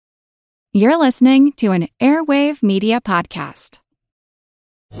You're listening to an Airwave Media Podcast.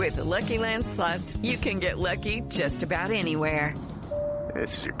 With the Lucky Land Slots, you can get lucky just about anywhere. This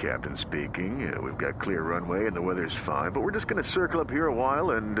is your captain speaking. We've got clear runway and the weather's fine, but we're just going to circle up here a while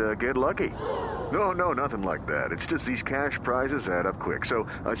and get lucky. No, nothing like that. It's just these cash prizes add up quick. So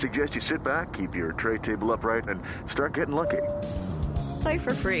I suggest you sit back, keep your tray table upright, and start getting lucky. Play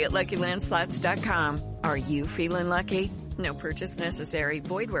for free at LuckyLandSlots.com. Are you feeling lucky? No purchase necessary.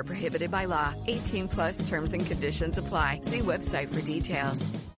 Void where prohibited by law. 18 plus terms and conditions apply. See website for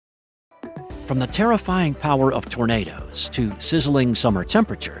details. From the terrifying power of tornadoes to sizzling summer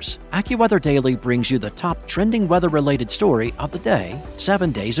temperatures, AccuWeather Daily brings you the top trending weather-related story of the day,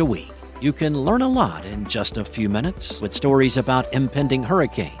 7 days a week. You can learn a lot in just a few minutes with stories about impending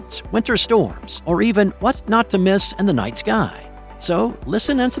hurricanes, winter storms, or even what not to miss in the night sky. So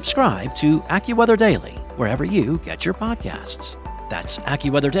listen and subscribe to AccuWeather Daily wherever you get your podcasts. That's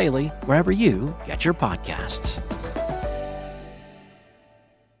AccuWeather Daily wherever you get your podcasts.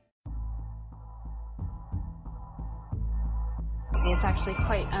 It's actually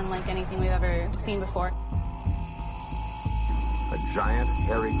quite unlike anything we've ever seen before. A giant,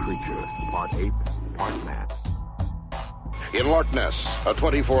 hairy creature, part ape, part man. In Loch Ness, a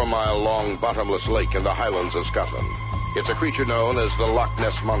 24-mile-long bottomless lake in the Highlands of Scotland. It's a creature known as the Loch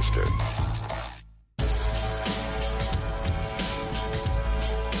Ness Monster.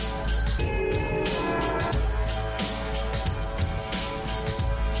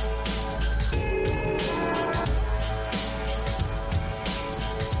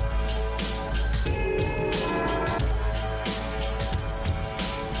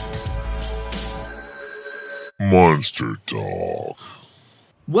 Monster Talk.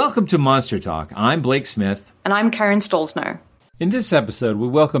 Welcome to Monster Talk. I'm Blake Smith. And I'm Karen Stolzno. In this episode, we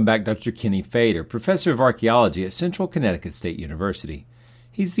welcome back Dr. Kenny Feder, professor of archaeology at Central Connecticut State University.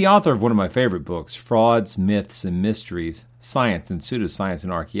 He's the author of one of my favorite books, Frauds, Myths, and Mysteries, Science and Pseudoscience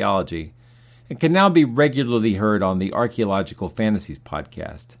in Archaeology, and can now be regularly heard on the Archaeological Fantasies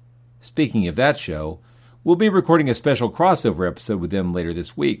podcast. Speaking of that show, we'll be recording a special crossover episode with them later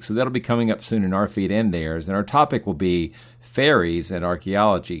this week, so that'll be coming up soon in our feed and theirs, and our topic will be fairies and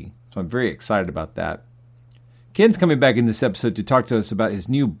archaeology, so I'm very excited about that. Ken's coming back in this episode to talk to us about his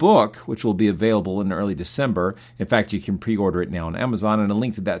new book, which will be available in early December. In fact, you can pre-order it now on Amazon, and a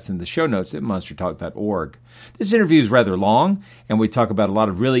link to that's in the show notes at monstertalk.org. This interview is rather long, and we talk about a lot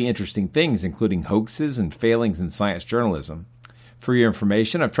of really interesting things, including hoaxes and failings in science journalism. For your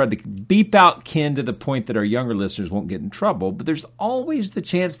information, I've tried to beep out Ken to the point that our younger listeners won't get in trouble, but there's always the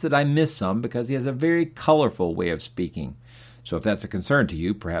chance that I miss some because he has a very colorful way of speaking. So if that's a concern to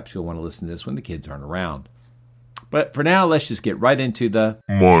you, perhaps you'll want to listen to this when the kids aren't around. But for now, let's just get right into the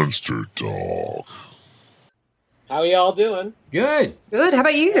Monster Talk. How are y'all doing? Good. Good. How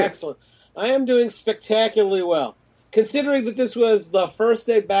about you? Excellent. I am doing spectacularly well. Considering that this was the first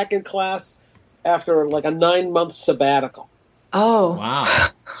day back in class after like a 9-month sabbatical. Oh. Wow.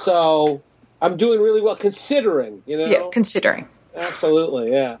 So I'm doing really well considering, you know? Yeah, considering.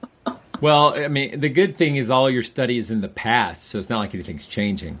 Absolutely, yeah. Well, I mean, the good thing is all your study is in the past, so it's not like anything's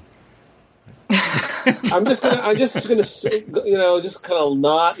changing. I'm just gonna, you know, just kind of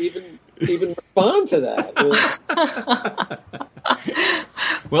not even respond to that. You know?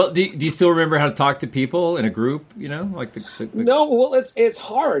 Well, do you still remember how to talk to people in a group? You know, like the... No, well, it's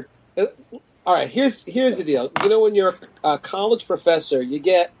hard. All right, here's the deal. You know, when you're a college professor, you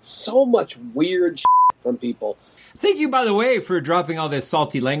get so much weird shit from people. Thank you, by the way, for dropping all this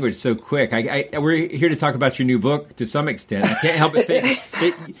salty language so quick. We're here to talk about your new book to some extent. I can't help but think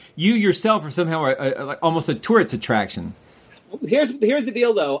that you yourself are somehow like almost a tourist attraction. Here's the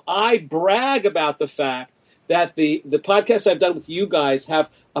deal, though. I brag about the fact that the podcasts I've done with you guys have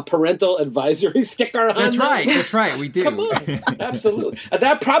a parental advisory sticker on them. That's right, we do. Come on, absolutely.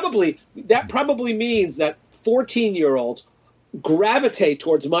 That probably means that 14-year-olds gravitate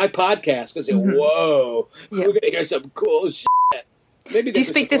towards my podcast because whoa, we're going to hear some cool shit. Maybe do you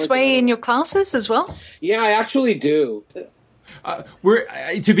speak this way in your classes as well? Yeah, I actually do. We're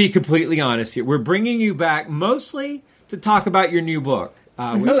to be completely honest here, we're bringing you back mostly to talk about your new book.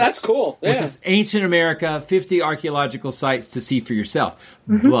 That's cool. Yeah. Which is Ancient America, 50 Archaeological Sites to See for Yourself.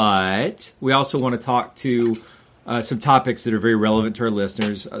 But we also want to talk to some topics that are very relevant to our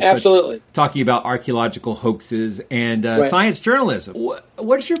listeners. Absolutely. Talking about archaeological hoaxes and science journalism.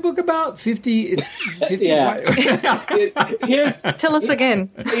 What's your book about? 50? It's 50. Yeah. Tell us again.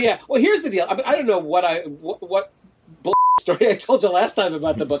 Yeah. Well, here's the deal. I mean, I don't know what story I told you last time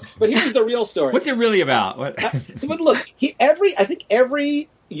about the book, but here's the real story. What's it really about? But look, I think every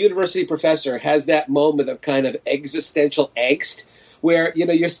university professor has that moment of kind of existential angst where, you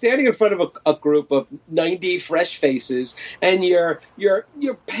know, you're standing in front of a group of 90 fresh faces, and you're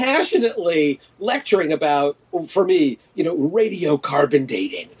passionately lecturing about, for me, you know, radiocarbon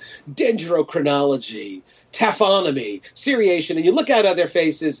dating, dendrochronology, taphonomy, seriation, and you look out of their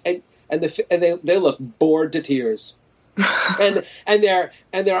faces, and they look bored to tears. and they're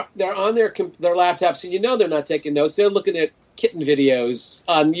on their laptops, and you know they're not taking notes. They're looking at kitten videos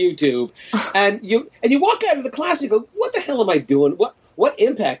on YouTube, and you walk out of the class and you go, "What the hell am I doing? What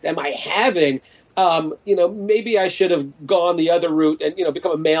impact am I having? You know, maybe I should have gone the other route and, you know,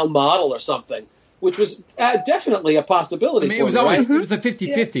 become a male model or something." Which was definitely a possibility. I mean, for it was me, always right? It was a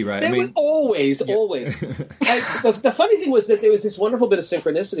 50-50, right? It was always. And the funny thing was that there was this wonderful bit of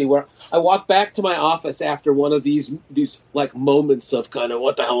synchronicity where I walked back to my office after one of these like moments of kind of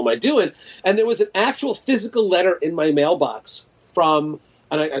what the hell am I doing? And there was an actual physical letter in my mailbox from,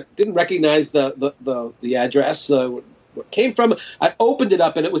 and I didn't recognize the address where it came from. I opened it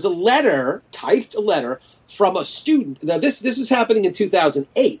up, and it was typed letter from a student. Now this is happening in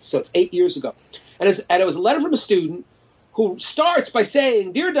 2008, so it's 8 years ago. And it was a letter from a student who starts by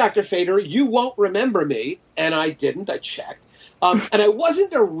saying, "Dear Dr. Fader, you won't remember me." And I didn't. I checked. And I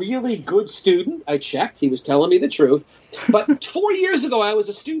wasn't a really good student. I checked. He was telling me the truth. But 4 years ago, I was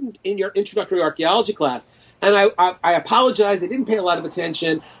a student in your introductory archaeology class. And I apologize. I didn't pay a lot of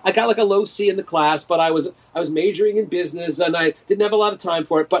attention. I got like a low C in the class, but I was majoring in business, and I didn't have a lot of time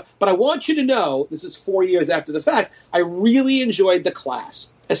for it. But I want you to know, this is 4 years after the fact, I really enjoyed the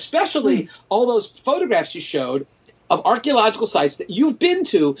class, especially all those photographs you showed of archaeological sites that you've been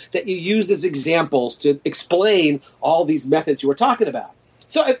to that you used as examples to explain all these methods you were talking about.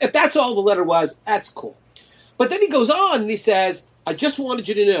 So if that's all the letter was, that's cool. But then he goes on and he says, "I just wanted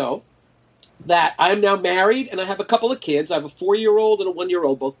you to know that I'm now married and I have a couple of kids. I have a 4-year-old and a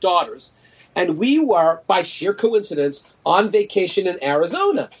 1-year-old, both daughters. And we were, by sheer coincidence, on vacation in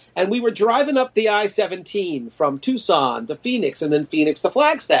Arizona. And we were driving up the I-17 from Tucson to Phoenix and then Phoenix to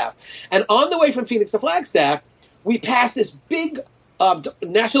Flagstaff. And on the way from Phoenix to Flagstaff, we passed this big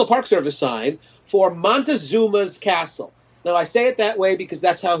National Park Service sign for Montezuma's Castle." Now, I say it that way because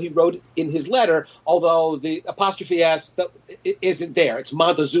that's how he wrote in his letter, although the apostrophe S isn't there. It's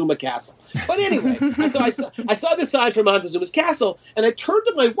Montezuma Castle. But anyway, so I saw this sign for Montezuma's Castle, and I turned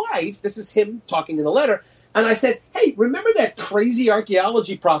to my wife, this is him talking in the letter, and I said, "Hey, remember that crazy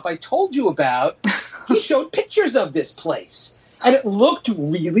archaeology prof I told you about? He showed pictures of this place, and it looked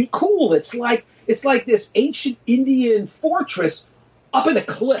really cool. It's like this ancient Indian fortress up in a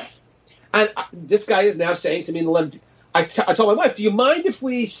cliff." And this guy is now saying to me in the letter, I told my wife, "Do you mind if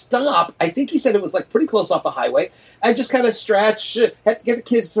we stop?" I think he said it was like pretty close off the highway, and just kind of stretch, get the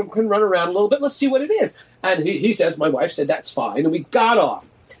kids to run around a little bit. Let's see what it is. And he says, my wife said, "That's fine." And we got off.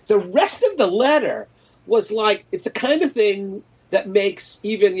 The rest of the letter was like, it's the kind of thing that makes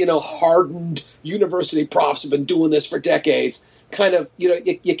even, you know, hardened university profs who've been doing this for decades kind of, you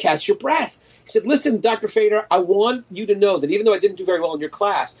know, you catch your breath. He said, "Listen, Dr. Fader, I want you to know that even though I didn't do very well in your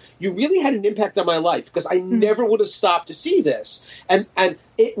class, you really had an impact on my life because I never would have stopped to see this. And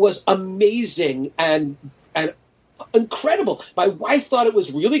it was amazing and incredible. My wife thought it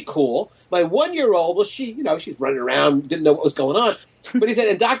was really cool. My 1-year-old, well, she's running around, didn't know what was going on. But he said,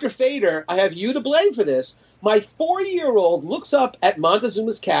 and Dr. Fader, I have you to blame for this. My 4-year-old looks up at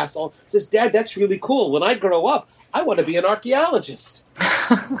Montezuma's Castle, says, Dad, that's really cool. When I grow up, I want to be an archaeologist."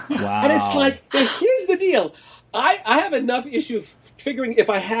 Wow. And it's like, here's the deal. I have enough issue figuring if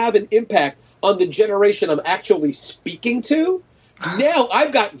I have an impact on the generation I'm actually speaking to. Now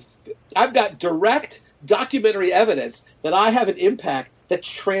I've got direct documentary evidence that I have an impact that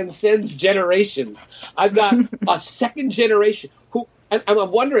transcends generations. I've got a second generation who, and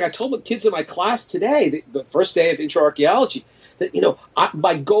I'm wondering, I told the kids in my class today, the first day of intro archaeology, that, you know,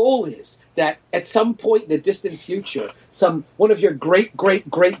 my goal is that at some point in the distant future, one of your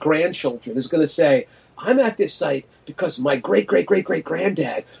great-great-great-grandchildren is going to say, "I'm at this site because my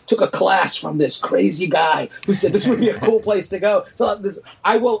great-great-great-great-granddad took a class from this crazy guy who said this would be a cool place to go." So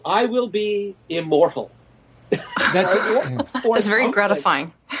I will be immortal. That's very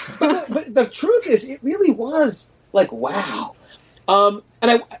gratifying. But the truth is, it really was like, wow. And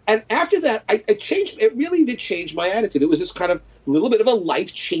after that, it changed. It really did change my attitude. It was this kind of little bit of a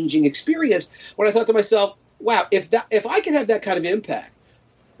life-changing experience when I thought to myself, wow, if I can have that kind of impact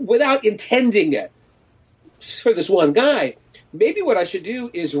without intending it for this one guy, maybe what I should do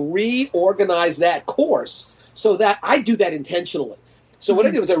is reorganize that course so that I do that intentionally. So what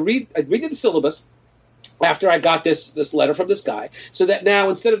I did was I redid the syllabus after I got this letter from this guy, so that now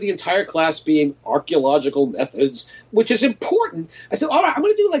instead of the entire class being archaeological methods, which is important, I said, all right, I'm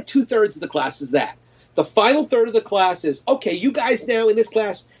going to do like 2/3 of the class is that. the final third of the class is, okay, you guys now in this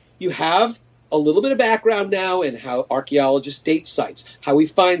class, you have a little bit of background now in how archaeologists date sites, how we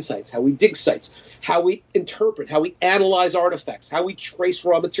find sites, how we dig sites, how we interpret, how we analyze artifacts, how we trace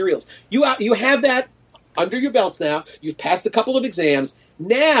raw materials. You have that under your belts now. You've passed a couple of exams.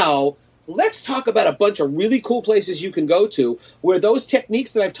 Now, let's talk about a bunch of really cool places you can go to where those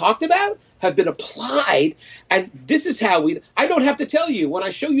techniques that I've talked about have been applied. And this is how I don't have to tell you, when I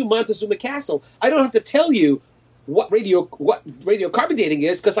show you Montezuma Castle, I don't have to tell you what radiocarbon dating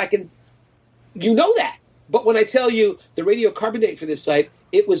is, because you know that. But when I tell you the radiocarbon date for this site,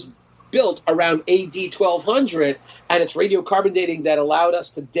 it was built around AD 1200, and it's radiocarbon dating that allowed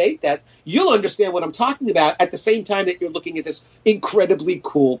us to date that, you'll understand what I'm talking about at the same time that you're looking at this incredibly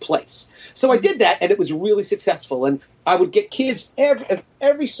cool place. So I did that, and it was really successful. And I would get kids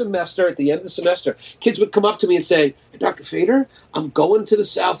every semester, at the end of the semester, kids would come up to me and say, Dr. Fader, I'm going to the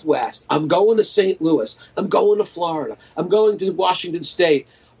Southwest. I'm going to St. Louis. I'm going to Florida. I'm going to Washington State.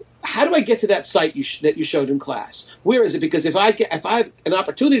 How do I get to that site that you showed in class? Where is it? Because if I have an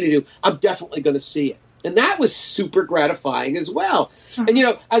opportunity to, I'm definitely going to see it. And that was super gratifying as well. And,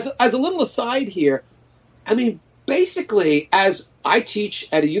 as a little aside here, I mean, basically, as I teach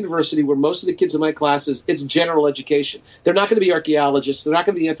at a university where most of the kids in my classes, it's general education. They're not going to be archaeologists. They're not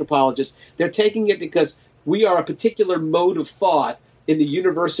going to be anthropologists. They're taking it because we are a particular mode of thought in the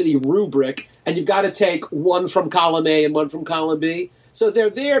university rubric, and you've got to take one from column A and one from column B. So they're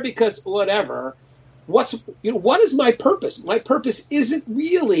there because whatever. What is my purpose? My purpose isn't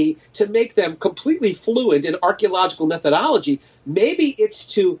really to make them completely fluent in archaeological methodology. Maybe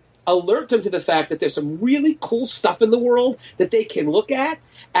it's to alert them to the fact that there's some really cool stuff in the world that they can look at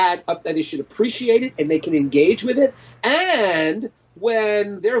and that they should appreciate it and they can engage with it. And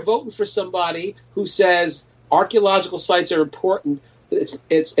when they're voting for somebody who says archaeological sites are important,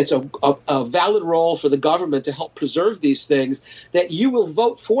 it's a valid role for the government to help preserve these things, that you will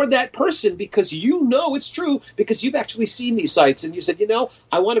vote for that person because you know it's true, because you've actually seen these sites and you said,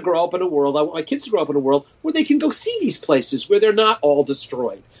 I want to grow up in a world, I want my kids to grow up in a world where they can go see these places where they're not all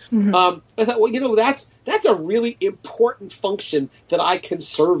destroyed. Mm-hmm. I thought, well, that's a really important function that I can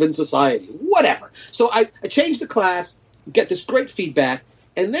serve in society. Whatever. So I changed the class, get this great feedback,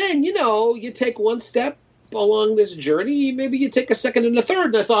 and then, you take one step along this journey, maybe you take a second and a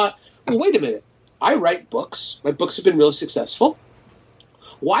third. And I thought, well, wait a minute. I write books. My books have been really successful.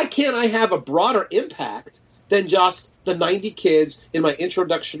 Why can't I have a broader impact than just the 90 kids in my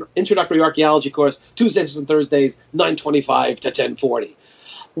introductory archaeology course, Tuesdays and Thursdays, 9:25 to 10:40?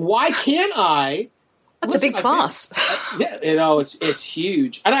 Why can't I? That's a big class. Yeah, it's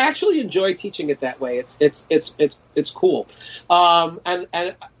huge, and I actually enjoy teaching it that way. It's cool, and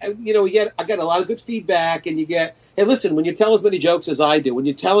I get a lot of good feedback, and you get, hey, listen, when you tell as many jokes as I do, when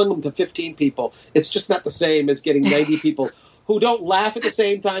you're telling them to 15 people, it's just not the same as getting 90 people who don't laugh at the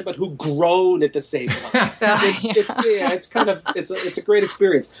same time, but who groan at the same time. It's a great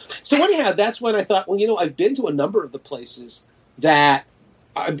experience. So anyhow, that's when I thought, well, I've been to a number of the places that.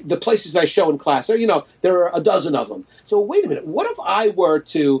 The places I show in class, there are a dozen of them. So wait a minute. What if I were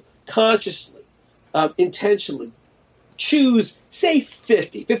to consciously, intentionally choose, say,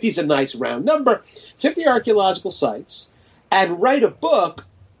 50? 50 is a nice round number. 50 archaeological sites, and write a book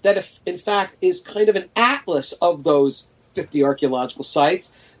that, in fact, is kind of an atlas of those 50 archaeological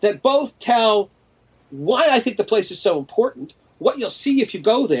sites that both tell why I think the place is so important, what you'll see if you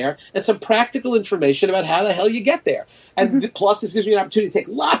go there, and some practical information about how the hell you get there. And plus, this gives me an opportunity to take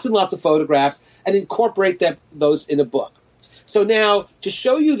lots and lots of photographs and incorporate those in a book. So now, to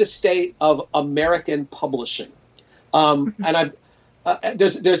show you the state of American publishing, and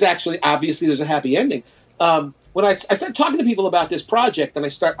there's actually, obviously, there's a happy ending. When I start talking to people about this project, and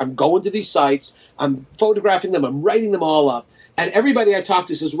I'm going to these sites, I'm photographing them, I'm writing them all up, and everybody I talk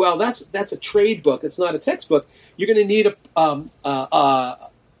to says, well, that's a trade book, it's not a textbook. You're going to need a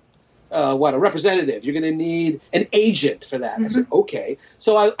representative. You're going to need an agent for that. Mm-hmm. I said, okay.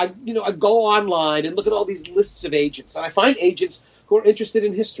 So I go online and look at all these lists of agents, and I find agents who are interested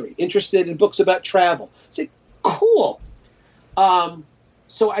in history, interested in books about travel. I say, cool.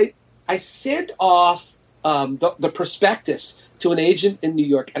 So I sent off the prospectus to an agent in New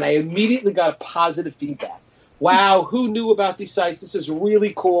York, and I immediately got a positive feedback. Wow, who knew about these sites? This is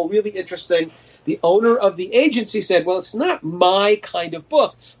really cool, really interesting. The owner of the agency said, well, it's not my kind of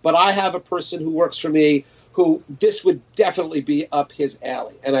book, but I have a person who works for me who this would definitely be up his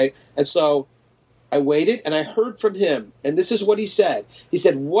alley. And so I waited, and I heard from him, and this is what he said. He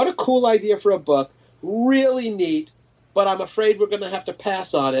said, what a cool idea for a book, really neat. but I'm afraid we're going to have to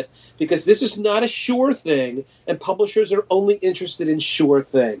pass on it because this is not a sure thing, and publishers are only interested in sure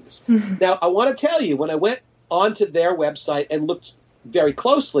things. Mm-hmm. Now, I want to tell you, when I went onto their website and looked very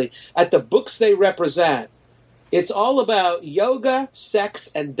closely at the books they represent, it's all about yoga,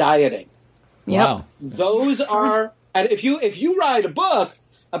 sex, and dieting. Yep. Wow. Those are, and if you write a book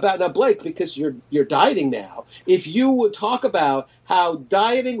about, now Blake, because you're dieting now, if you would talk about how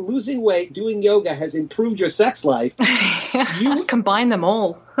dieting, losing weight, doing yoga has improved your sex life, you combine them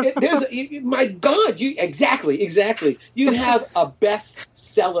all. My God, exactly. You'd have a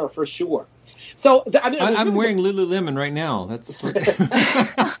bestseller for sure. So I'm wearing Lululemon right now. That's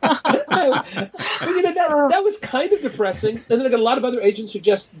that was kind of depressing. And then I got a lot of other agents who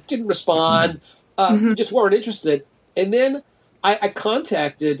just didn't respond, just weren't interested. And then I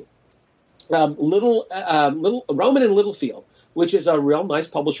contacted Little Roman and Littlefield, which is a real nice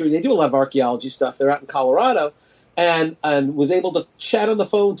publisher. They do a lot of archaeology stuff. They're out in Colorado, and was able to chat on the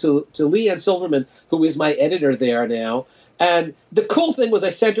phone to Leanne Silverman, who is my editor there now. And the cool thing was I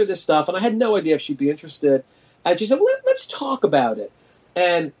sent her this stuff, and I had no idea if she'd be interested. And she said, let's talk about it.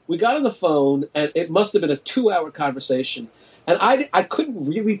 And we got on the phone, and it must have been a 2-hour conversation. And I couldn't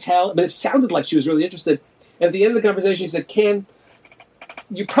really tell, but it sounded like she was really interested. And at the end of the conversation, she said, Ken,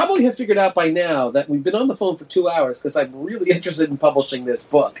 you probably have figured out by now that we've been on the phone for 2 hours because I'm really interested in publishing this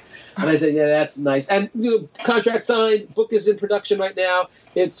book. And I said, yeah, that's nice. And contract signed, book is in production right now.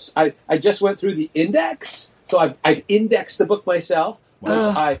 I just went through the index, so I've indexed the book myself. Which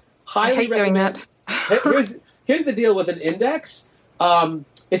I highly recommend. Doing that. Here's the deal with an index.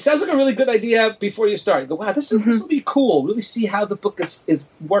 It sounds like a really good idea before you start. You go, wow, this will be cool. Really see how the book is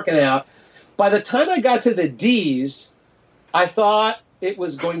working out. By the time I got to the D's, I thought it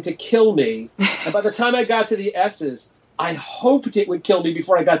was going to kill me. And by the time I got to the S's, I hoped it would kill me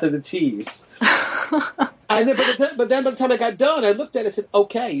before I got to the T's. And then, but then by the time I got done, I looked at it and said,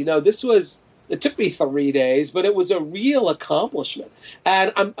 okay, it took me 3 days, but it was a real accomplishment.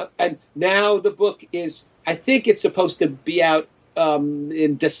 And now the book is, I think it's supposed to be out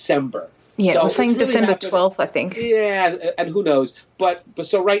in December. Yeah, so we're saying really December 12th, I think. Yeah, and who knows. But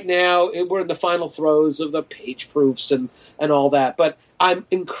so right now, we're in the final throes of the page proofs and all that. But I'm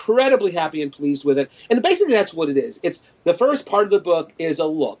incredibly happy and pleased with it. And basically that's what it is. It's the first part of the book is a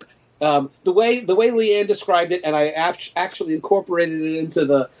look. The way Leanne described it, and I actually incorporated it into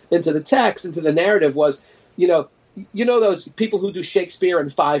the text, into the narrative, was, those people who do Shakespeare in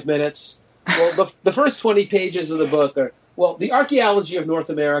 5 minutes? Well, the first 20 pages of the book are, the archaeology of North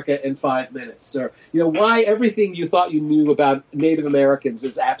America in 5 minutes, or why everything you thought you knew about Native Americans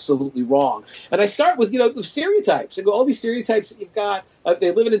is absolutely wrong. And I start with the stereotypes. I go, all these stereotypes that you've got.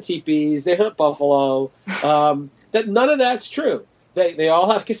 They live in teepees. They hunt buffalo. That none of that's true. They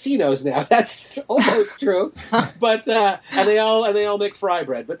all have casinos now. That's almost true. But and they all make fry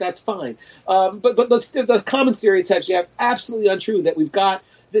bread. But that's fine. But the common stereotypes you have absolutely untrue. That we've got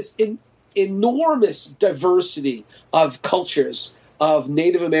this enormous diversity of cultures of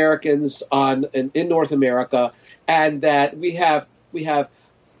Native Americans in North America, and that we have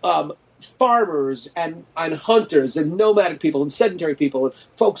farmers and hunters and nomadic people and sedentary people and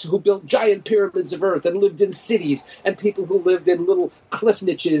folks who built giant pyramids of earth and lived in cities, and people who lived in little cliff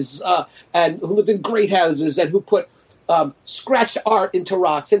niches and who lived in great houses and who put scratched art into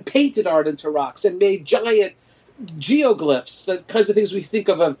rocks and painted art into rocks and made giant geoglyphs, the kinds of things we think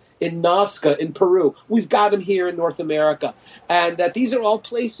of in Nazca in Peru. We've got them here in North America. And that these are all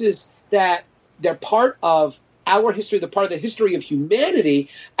places that they're part of our history, they're part of the history of humanity,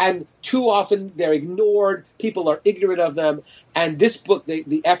 and too often they're ignored. People are ignorant of them. And this book,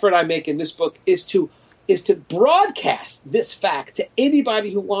 the effort I make in this book is to broadcast this fact to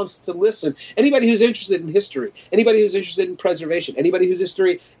anybody who wants to listen, anybody who's interested in history, anybody who's interested in preservation, anybody who's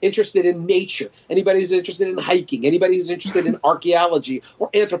interested in nature, anybody who's interested in hiking, anybody who's interested in archaeology or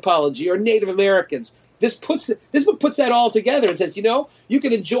anthropology or Native Americans. This book puts that all together and says, you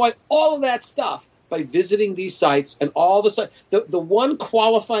can enjoy all of that stuff by visiting these sites, and all the sites. The one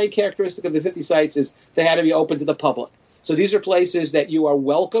qualifying characteristic of the 50 sites is they had to be open to the public. So these are places that you are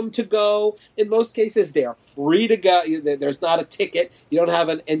welcome to go. In most cases, they are free to go. There's not a ticket. You don't have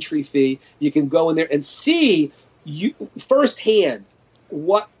an entry fee. You can go in there and see firsthand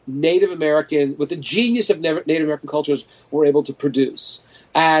what what the genius of Native American cultures were able to produce.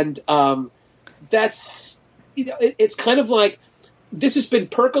 And that's, it's kind of like, this has been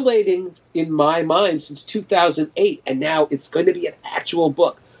percolating in my mind since 2008, and now it's going to be an actual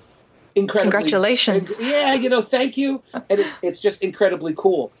book. Incredibly. Congratulations. Yeah, thank you. And it's just incredibly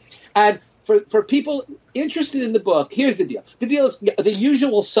cool. And for people interested in the book, here's the deal. The deal is the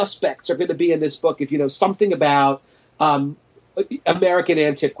usual suspects are going to be in this book. If you know something about American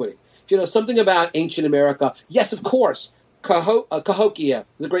antiquity. If you know something about ancient America, yes, of course, Cahokia,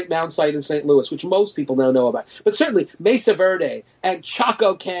 the great mound site in St. Louis, which most people now know about. But certainly Mesa Verde and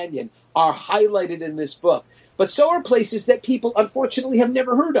Chaco Canyon are highlighted in this book. But so are places that people, unfortunately, have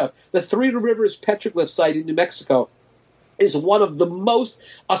never heard of. The Three Rivers Petroglyph site in New Mexico is one of the most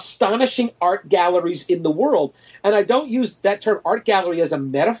astonishing art galleries in the world. And I don't use that term art gallery as a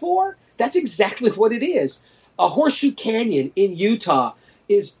metaphor. That's exactly what it is. A Horseshoe Canyon in Utah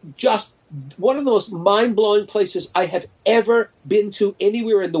is just one of the most mind-blowing places I have ever been to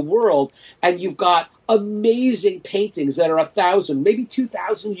anywhere in the world. And you've got amazing paintings that are 1,000, maybe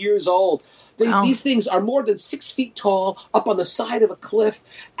 2,000 years old. These things are more than 6 feet tall, up on the side of a cliff,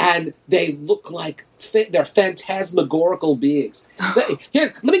 and they look like they're phantasmagorical beings.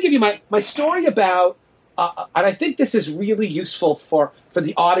 Here, let me give you my story about, and I think this is really useful for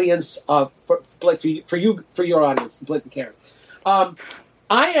the audience, for your audience, Blake and Karen.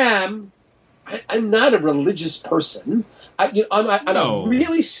 I'm not a religious person. On a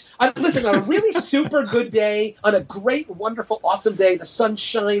really super good day, on a great, wonderful, awesome day, the sun's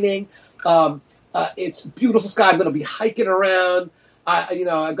shining. It's beautiful sky. I'm going to be hiking around.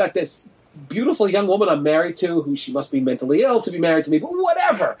 I've got this beautiful young woman I'm married to, who she must be mentally ill to be married to me, but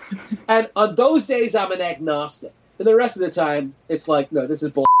whatever. And on those days, I'm an agnostic. And the rest of the time, it's like, no, this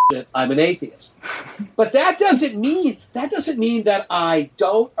is bullshit. I'm an atheist. But that doesn't mean that I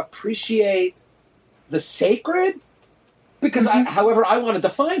don't appreciate the sacred, because however I want to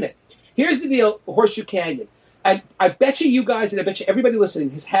define it. Here's the deal, Horseshoe Canyon. And I bet you guys, and I bet you everybody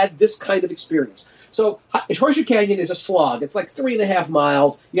listening has had this kind of experience. So Horseshoe Canyon is a slog. It's like 3.5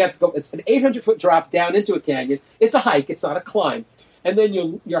 miles. You have to go. It's an 800-foot drop down into a canyon. It's a hike. It's not a climb. And then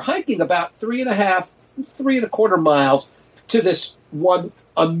you're hiking about 3.25 miles to this one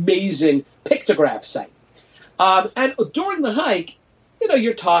amazing pictograph site. And during the hike,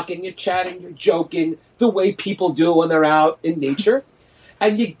 you're talking, you're chatting, you're joking, the way people do when they're out in nature.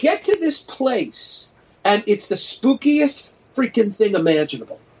 And you get to this place, and it's the spookiest freaking thing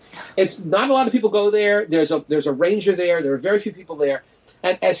imaginable. It's not a lot of people go there. There's a ranger there. There are very few people there.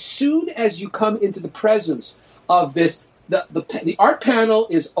 And as soon as you come into the presence of this, the art panel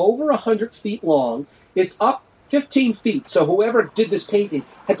is over 100 feet long. It's up 15 feet. So whoever did this painting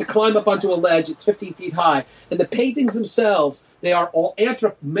had to climb up onto a ledge. It's 15 feet high. And the paintings themselves, they are all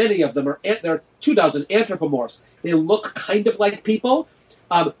many of them are, there are 24 anthropomorphs. They look kind of like people.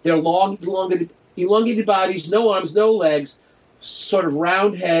 They're long, elongated bodies, no arms, no legs, sort of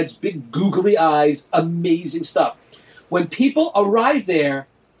round heads, big googly eyes, amazing stuff. When people arrive there,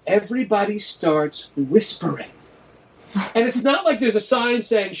 everybody starts whispering. And it's not like there's a sign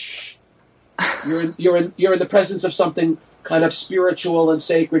saying, shh, you're in the presence of something kind of spiritual and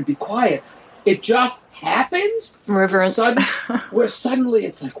sacred, be quiet. It just happens. Reverence. Where suddenly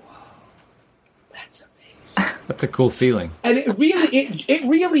it's like, whoa, that's amazing. That's a cool feeling. And it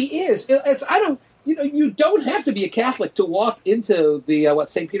really is. You don't have to be a Catholic to walk into the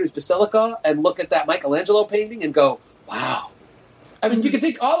St. Peter's Basilica and look at that Michelangelo painting and go, wow. I mean, you can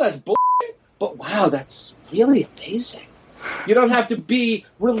think, oh, that's bullshit, but wow, that's really amazing. You don't have to be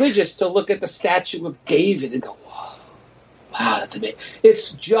religious to look at the statue of David and go, whoa, wow, that's amazing.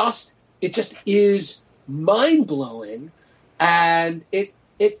 It just is mind-blowing, and you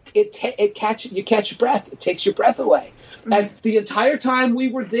catch your breath. It takes your breath away. Mm-hmm. And the entire time we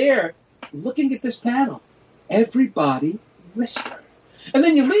were there, looking at this panel, everybody whispered. And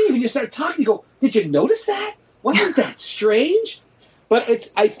then you leave and you start talking. You go, did you notice that? Wasn't that strange? But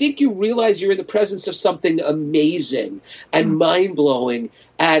I think you realize you're in the presence of something amazing and mind-blowing.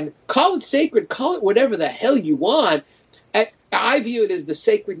 And call it sacred, call it whatever the hell you want. And I view it as the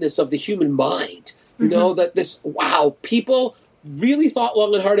sacredness of the human mind. You know, that people really thought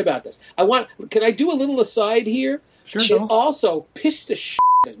long and hard about this. Can I do a little aside here? Sure. It also pissed the shit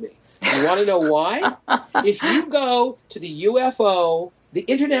out of me. You want to know why? If you go to the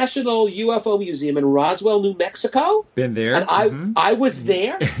International UFO Museum in Roswell, New Mexico. Been there. And I was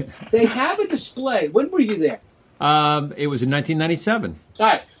there. They have a display. When were you there? It was in 1997. All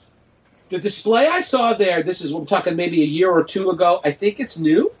right. The display I saw there, I'm talking maybe a year or two ago. I think it's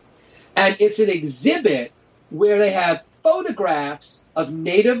new. And it's an exhibit where they have photographs of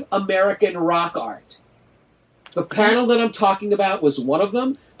Native American rock art. The panel that I'm talking about was one of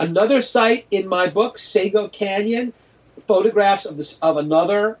them. Another site in my book, Sago Canyon, photographs of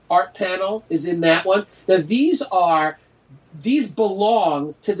another art panel is in that one. Now, these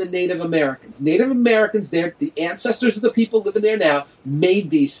belong to the Native Americans. Native Americans, they're the ancestors of the people living there now, made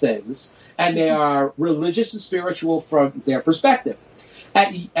these things, and they are religious and spiritual from their perspective.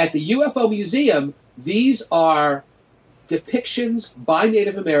 At the UFO Museum, these are depictions by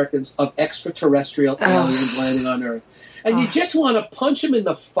Native Americans of extraterrestrial aliens landing on Earth. And you just want to punch them in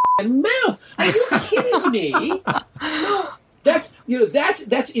the fucking mouth. Are you kidding me? No,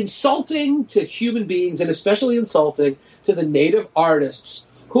 that's insulting to human beings, and especially insulting to the Native artists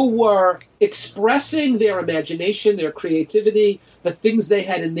who were expressing their imagination, their creativity, the things they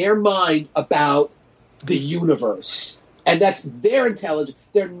had in their mind about the universe. And that's their intelligence.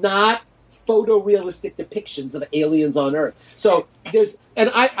 They're not photorealistic depictions of aliens on Earth. So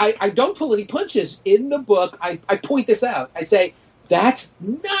I don't pull any punches in the book. I point this out. I say, that's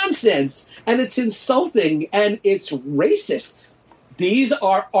nonsense, and it's insulting, and it's racist. These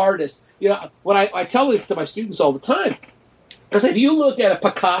are artists. You know, when I tell this to my students all the time, because if you look at a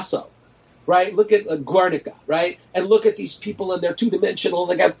Picasso, right, look at Guernica, right, and look at these people, and they're two-dimensional,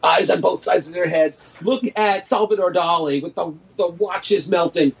 they got eyes on both sides of their heads. Look at Salvador Dali with the watches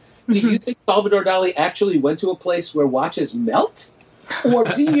melting. Do you think Salvador Dali actually went to a place where watches melt? Or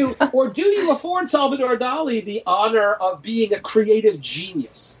do you afford Salvador Dali the honor of being a creative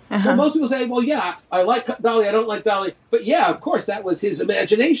genius? Well, most people say, well, yeah, I like Dali, I don't like Dali. But yeah, of course, that was his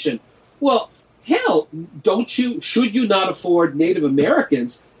imagination. Well, hell, should you not afford Native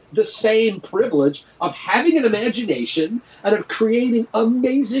Americans the same privilege of having an imagination and of creating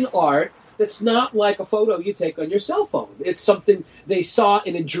amazing art that's not like a photo you take on your cell phone? It's something they saw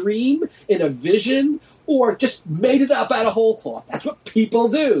in a dream, in a vision, or just made it up out of whole cloth. That's what people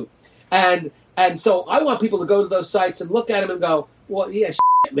do. And so I want people to go to those sites and look at them and go, well, yeah,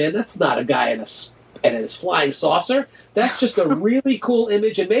 shit, man, that's not a guy in a flying saucer. That's just a really cool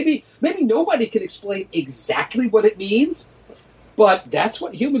image. And maybe nobody can explain exactly what it means, but that's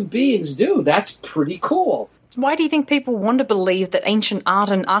what human beings do. That's pretty cool. Why do you think people want to believe that ancient art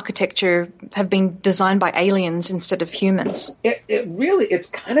and architecture have been designed by aliens instead of humans? It really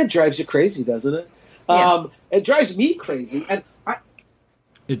kind of drives you crazy, doesn't it? Yeah. It drives me crazy. And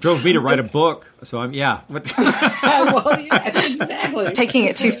it drove me to write a book. So well, yeah, exactly. It's taking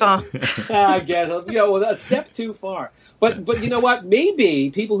it too far. I guess, a step too far. But you know what? Maybe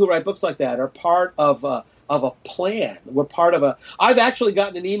people who write books like that are part of a plan. We're part of I've actually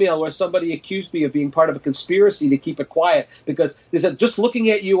gotten an email where somebody accused me of being part of a conspiracy to keep it quiet because they said, just looking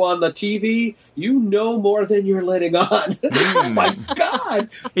at you on the TV, you know more than you're letting on. Oh my God.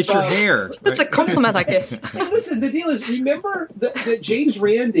 It's your hair. That's a compliment, I guess. Hey, listen, the deal is, remember that James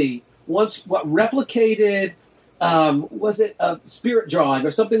Randi once replicated, was it a spirit drawing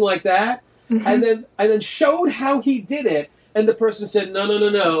or something like that? Mm-hmm. And then showed how he did it. And the person said,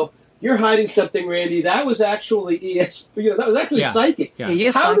 no. You're hiding something, Randy. That was actually that was actually psychic.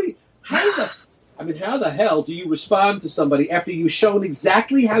 Yeah. How the hell do you respond to somebody after you've shown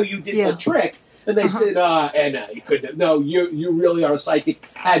exactly how you did the trick, and they said, you couldn't. No, you really are a psychic,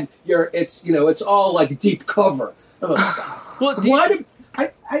 and it's all like deep cover. I'm like,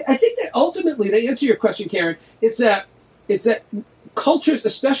 I think that ultimately, to answer your question, Karen, it's that cultures,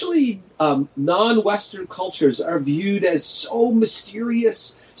 especially non-Western cultures, are viewed as so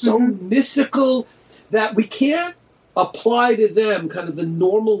mysterious, so mystical, that we can't apply to them kind of the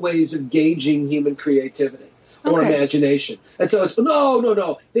normal ways of gauging human creativity or imagination. And so it's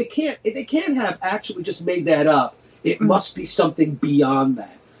no. They can't have actually just made that up. It must be something beyond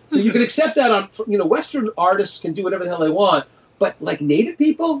that. So you can accept that on Western artists can do whatever the hell they want, but like Native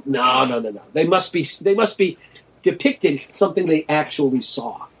people, no. They must be depicting something they actually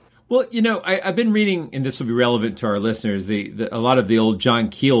saw. Well, I've been reading, and this will be relevant to our listeners, a lot of the old John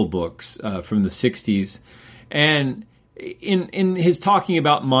Keel books from the 60s. And in his talking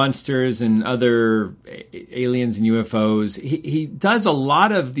about monsters and other aliens and UFOs, he does a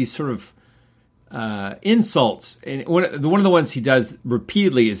lot of these sort of insults. And one of the ones he does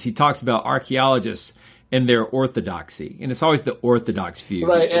repeatedly is he talks about archaeologists and their orthodoxy. And it's always the orthodox view.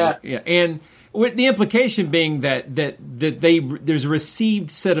 Right, yeah. And with the implication being that there's a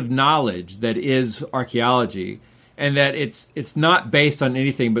received set of knowledge that is archaeology, and that it's not based on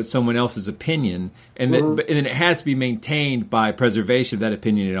anything but someone else's opinion, and and it has to be maintained by preservation of that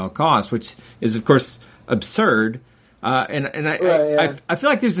opinion at all costs, which is of course absurd. I feel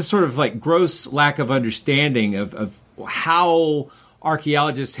like there's this sort of like gross lack of understanding of how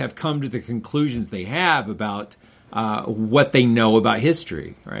archaeologists have come to the conclusions they have about what they know about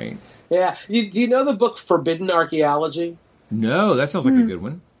history, right? Yeah. Do you know the book Forbidden Archaeology? No, that sounds like a good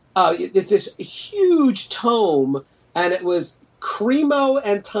one. It's this huge tome, and it was Cremo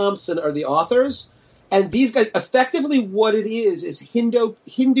and Thompson are the authors. And these guys, effectively what it is Hindu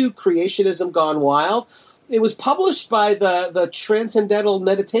creationism gone wild. It was published by the Transcendental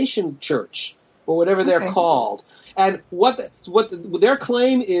Meditation Church, or whatever they're called. And their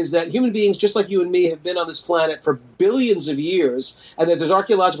claim is that human beings, just like you and me, have been on this planet for billions of years, and that there's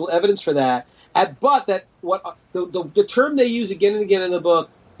archaeological evidence for that. But that the term they use again and again in the book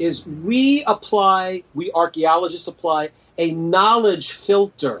is we archaeologists apply a knowledge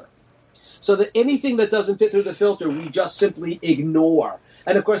filter, so that anything that doesn't fit through the filter, we just simply ignore.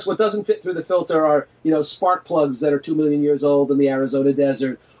 And of course, what doesn't fit through the filter are, spark plugs that are 2 million years old in the Arizona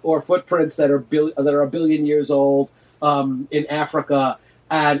desert, or footprints that are a billion years old in Africa,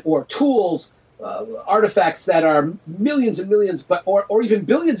 or tools, artifacts that are millions and millions, or even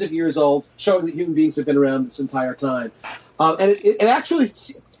billions of years old, showing that human beings have been around this entire time. And it actually,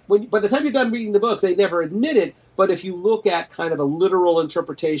 by the time you're done reading the book, they never admit it. But if you look at kind of a literal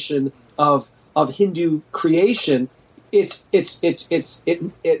interpretation of Hindu creation, it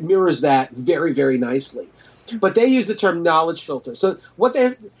mirrors that very, very nicely. But they use the term knowledge filter. So what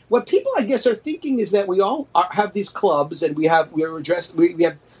people, I guess, are thinking is that we all have these clubs, and we have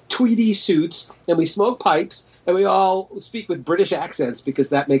tweedy suits, and we smoke pipes, and we all speak with British accents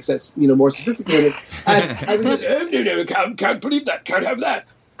because that makes us, more sophisticated. And we just, can't believe that, can't have that.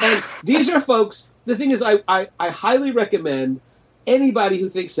 And these are folks. The thing is, I highly recommend anybody who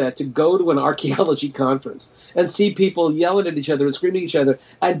thinks that to go to an archaeology conference and see people yelling at each other and screaming at each other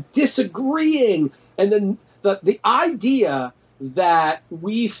and disagreeing, and then the idea that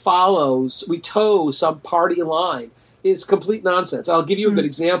we toe some party line is complete nonsense. I'll give you a good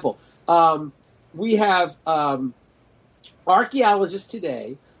example. We have archaeologists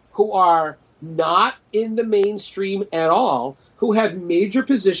today who are not in the mainstream at all, who have major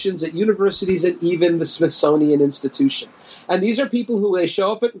positions at universities and even the Smithsonian Institution. And these are people who they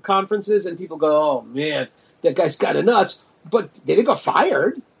show up at conferences and people go, oh, man, that guy's kind of nuts. But they didn't go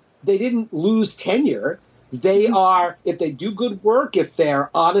fired. They didn't lose tenure. They are, if they do good work, if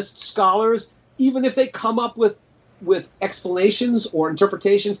they're honest scholars, even if they come up with explanations or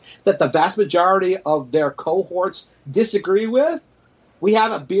interpretations that the vast majority of their cohorts disagree with, we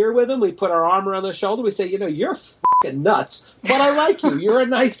have a beer with them, we put our arm around their shoulder, we say, you're f***ing nuts, but I like you. You're a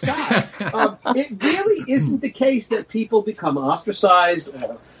nice guy. It really isn't the case that people become ostracized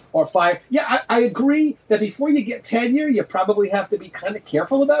or fired. Yeah, I agree that before you get tenure, you probably have to be kind of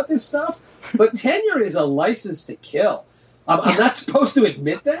careful about this stuff. But tenure is a license to kill. I'm not supposed to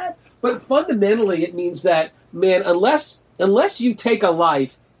admit that, but fundamentally it means that, man, unless you take a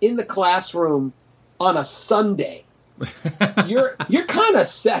life in the classroom on a Sunday, you're kind of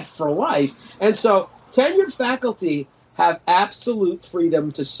set for life. And so tenured faculty have absolute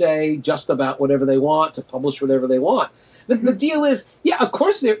freedom to say just about whatever they want, to publish whatever they want. The deal is, yeah, of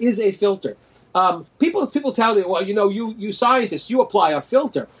course there is a filter. People tell me, well, you scientists, you apply a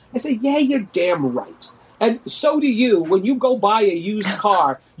filter. I say, yeah, you're damn right. And so do you. When you go buy a used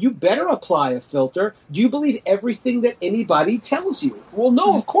car, you better apply a filter. Do you believe everything that anybody tells you? Well,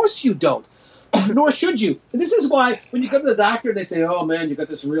 no, of course you don't. Nor should you. And this is why when you go to the doctor and they say, oh, man, you've got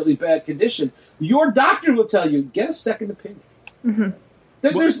this really bad condition, your doctor will tell you, get a second opinion. Mm-hmm.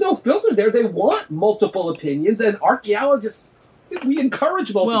 There's no filter there. They want multiple opinions, and archaeologists, we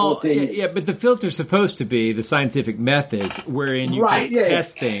encourage multiple opinions. Yeah, but the filter's supposed to be the scientific method wherein you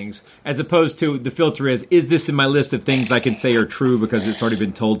test things, as opposed to the filter is this in my list of things I can say are true because it's already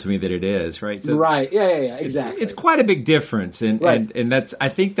been told to me that it is, right? So exactly. It's quite a big difference, and that's, I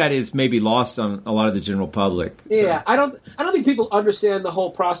think that is maybe lost on a lot of the general public. So. Yeah, I don't think people understand the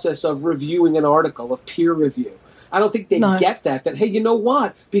whole process of reviewing an article, of peer review. I don't think they get that, hey, you know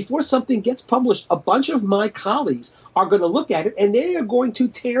what? Before something gets published, a bunch of my colleagues are going to look at it, and they are going to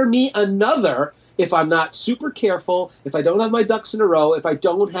tear me another if I'm not super careful, if I don't have my ducks in a row, if I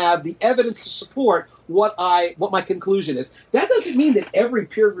don't have the evidence to support what my conclusion is. That doesn't mean that every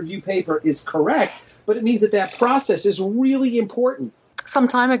peer review paper is correct, but it means that process is really important. Some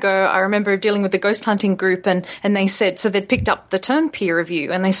time ago, I remember dealing with the ghost hunting group, and they said, so they'd picked up the term peer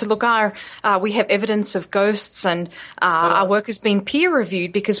review, and they said, look, we have evidence of ghosts, and our work has been peer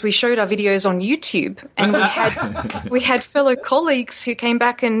reviewed because we showed our videos on YouTube, and we had fellow colleagues who came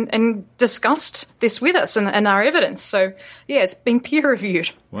back and discussed this with us and our evidence. So, yeah, it's been peer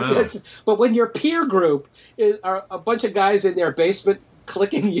reviewed. Wow. But when your peer group are a bunch of guys in their basement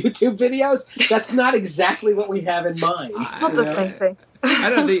clicking YouTube videos, that's not exactly what we have in mind. It's not the same thing.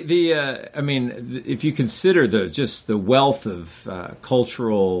 I don't know. I mean, if you consider the wealth of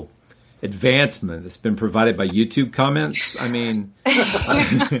cultural advancement that's been provided by YouTube comments, I mean, has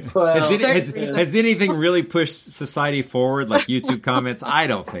anything really pushed society forward like YouTube comments? I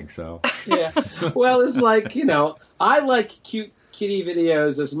don't think so. Yeah. Well, it's like, I like cute kitty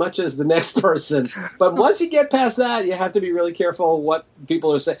videos as much as the next person, but once you get past that, you have to be really careful what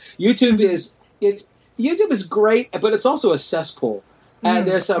people are saying. YouTube is YouTube is great, but it's also a cesspool. And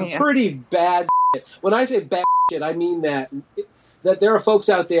there's some pretty bad shit. When I say bad shit, I mean that there are folks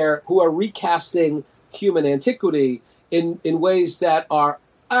out there who are recasting human antiquity in ways that are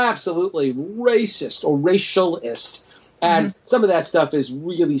absolutely racist or racialist. And some of that stuff is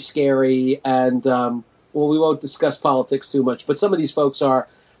really scary. And, well, we won't discuss politics too much, but some of these folks are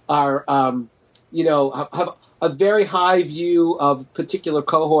you know, have a very high view of particular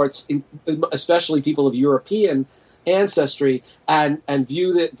cohorts, especially people of European ancestry, and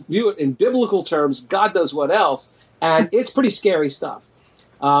view it in biblical terms, God knows what else. And it's pretty scary stuff.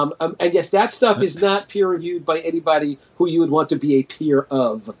 And yes, that stuff is not peer-reviewed by anybody who you would want to be a peer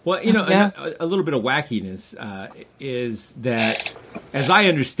of. Well, you know, a little bit of wackiness is that, as I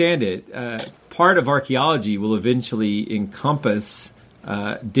understand it, part of archaeology will eventually encompass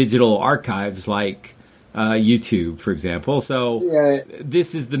digital archives like YouTube, for example. So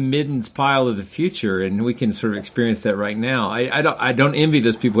this is the middens pile of the future, and we can sort of experience that right now. I don't envy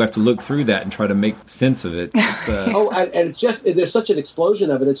those people who have to look through that and try to make sense of it. It's, and it's just, there's such an explosion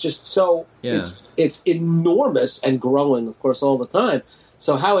of it. It's just so it's enormous and growing, of course, all the time.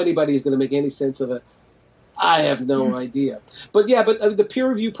 So how anybody is going to make any sense of it, I have no idea. But the peer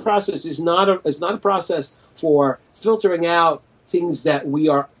review process is not a process for filtering out things that we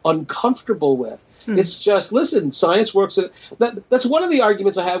are uncomfortable with. It's just, listen, science works. That's one of the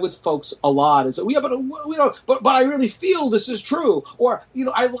arguments I have with folks a lot is that but I really feel this is true, or you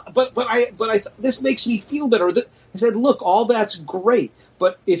know, this makes me feel better. I said, look, all that's great,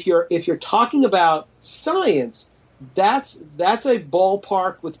 but if you're talking about science, that's a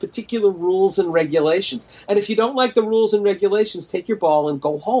ballpark with particular rules and regulations. And if you don't like the rules and regulations, take your ball and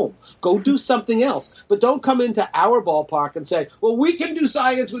go home. Go do something else. But don't come into our ballpark and say, well, we can do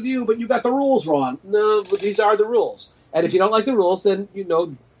science with you, but you got the rules wrong. No, but these are the rules. And if you don't like the rules, then, you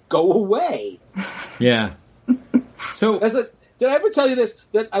know, go away. Yeah. So did I ever tell you this?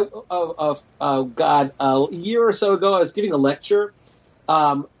 That a year or so ago, I was giving a lecture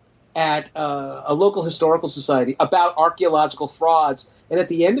at a local historical society about archaeological frauds. And at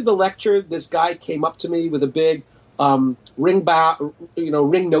the end of the lecture, this guy came up to me with a big ring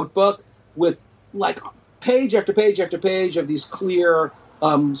notebook with like page after page after page of these clear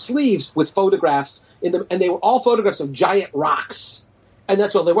sleeves with photographs in them. And they were all photographs of giant rocks. And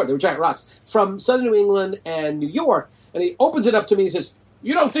that's what they were. They were giant rocks from southern New England and New York. And he opens it up to me and says,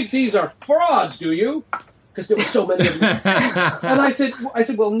 "You don't think these are frauds, do you?" Because there were so many of them. And I said,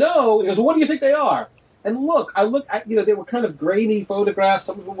 well, no. He goes, well, what do you think they are? And look, they were kind of grainy photographs.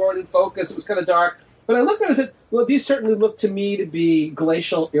 Some of them weren't in focus. It was kind of dark. But I looked at it and said, well, these certainly look to me to be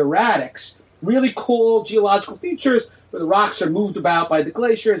glacial erratics. Really cool geological features where the rocks are moved about by the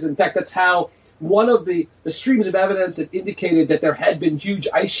glaciers. In fact, that's how one of the streams of evidence that indicated that there had been huge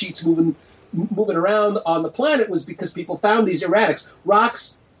ice sheets moving around on the planet was because people found these erratics,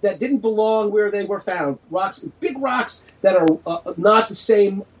 rocks that didn't belong where they were found. Big rocks that are not the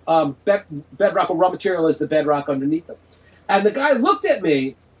same bedrock or raw material as the bedrock underneath them. And the guy looked at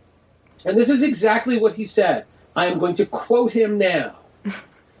me, and this is exactly what he said. I am going to quote him now.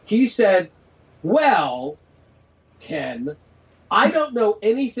 He said, well, Ken, I don't know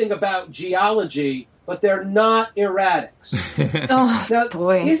anything about geology, but they're not erratics. Now,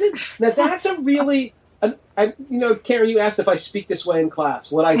 that's a really... Karen, you asked if I speak this way in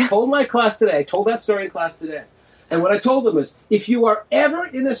class. What I told my class today, I told that story in class today, and what I told them is, if you are ever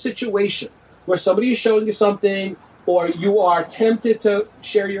in a situation where somebody is showing you something or you are tempted to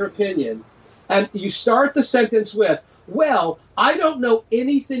share your opinion, and you start the sentence with, well, I don't know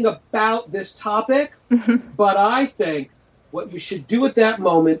anything about this topic, but I think what you should do at that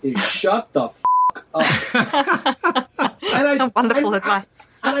moment is shut the up. Wonderful advice.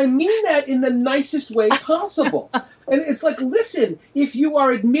 And I mean that in the nicest way possible. And it's like, listen, if you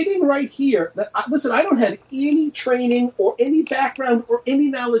are admitting right here that, listen, I don't have any training or any background or any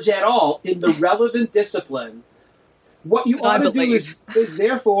knowledge at all in the relevant discipline, what you ought to do is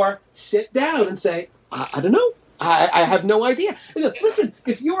therefore sit down and say, I don't know. I have no idea. Listen,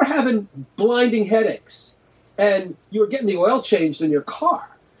 if you were having blinding headaches and you were getting the oil changed in your car,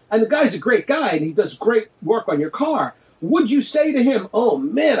 and the guy's a great guy and he does great work on your car, would you say to him, oh,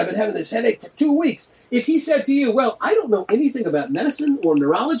 man, I've been having this headache for 2 weeks? If he said to you, well, I don't know anything about medicine or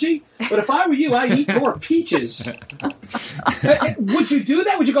neurology, but if I were you, I'd eat more peaches. Would you do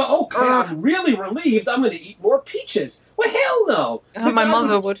that? Would you go, okay, I'm really relieved. I'm going to eat more peaches. Well, hell no. My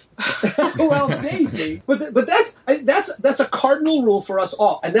mother would. Well, maybe. But that's a cardinal rule for us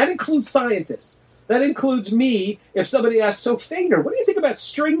all, and that includes scientists. That includes me. If somebody asks, so Fader, what do you think about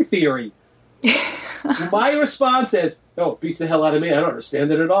string theory? My response is, "Oh, it beats the hell out of me. I don't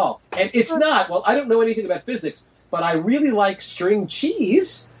understand it at all." And it's not. Well, I don't know anything about physics, but I really like string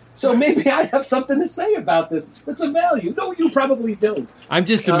cheese. So maybe I have something to say about this. That's a value. No, you probably don't. I'm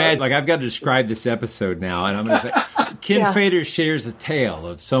just imagining, like, I've got to describe this episode now, and I'm going to say, Ken Fader shares a tale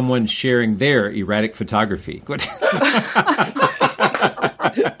of someone sharing their erratic photography.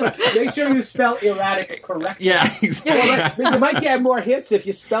 Make sure you spell erratic correctly. Yeah, exactly. Well, you might get more hits if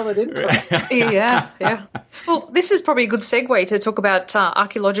you spell it incorrectly. Yeah. Well, this is probably a good segue to talk about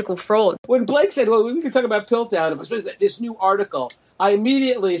archaeological fraud. When Blake said, well, we can talk about Piltdown, this new article, I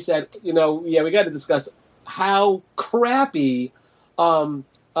immediately said, we got to discuss how crappy the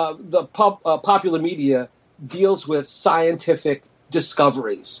popular media deals with scientific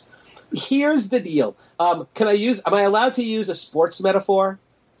discoveries. Here's the deal. Am I allowed to use a sports metaphor?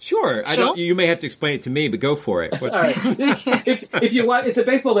 Sure. You may have to explain it to me, but go for it. All right. If you want, it's a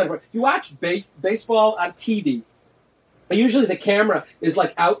baseball metaphor. You watch baseball on TV. Usually the camera is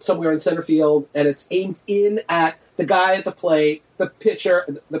like out somewhere in center field, and it's aimed in at the guy at the plate. The pitcher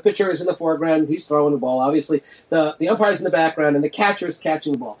is in the foreground. He's throwing the ball, obviously. The umpire is in the background, and the catcher is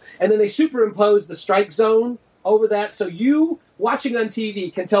catching the ball. And then they superimpose the strike zone over that, so you, watching on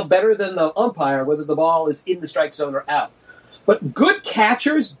TV, can tell better than the umpire whether the ball is in the strike zone or out. But good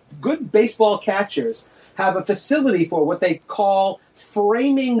baseball catchers, have a facility for what they call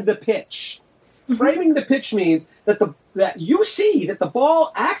framing the pitch. Framing the pitch means that you see that the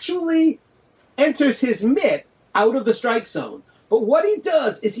ball actually enters his mitt out of the strike zone. But what he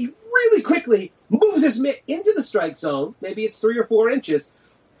does is he really quickly moves his mitt into the strike zone. Maybe it's 3 or 4 inches.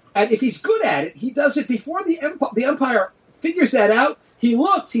 And if he's good at it, he does it before the umpire figures that out. He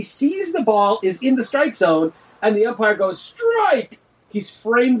looks, he sees the ball is in the strike zone, and the umpire goes, strike! He's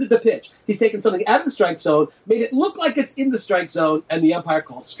framed the pitch. He's taken something out of the strike zone, made it look like it's in the strike zone, and the umpire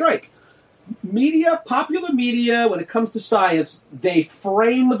calls strike. Popular media, when it comes to science, they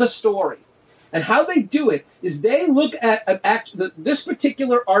frame the story. And how they do it is they look at this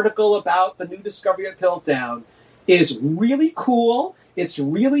particular article about the new discovery at Piltdown is really cool, it's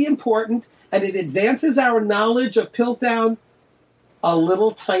really important, and it advances our knowledge of Piltdown a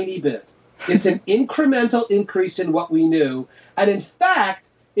little tiny bit. It's an incremental increase in what we knew. And in fact,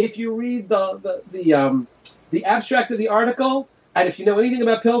 if you read the abstract of the article, and if you know anything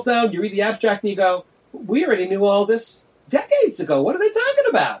about Piltdown, you read the abstract and you go, we already knew all this decades ago. What are they talking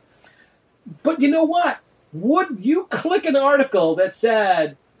about? But you know what? Would you click an article that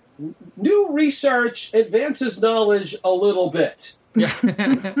said, new research advances knowledge a little bit?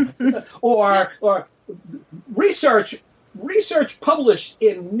 or research published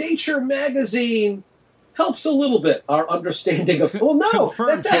in Nature magazine helps a little bit our understanding of. Well, no,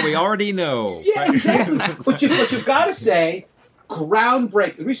 confirms what we already know. Yeah, exactly. But you've got to say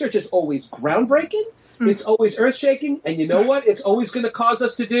groundbreaking. Research is always groundbreaking. It's always earth-shaking, and you know what? It's always going to cause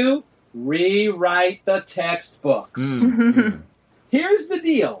us to do rewrite the textbooks. Here's the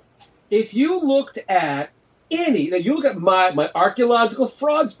deal: if you looked at you look at my archaeological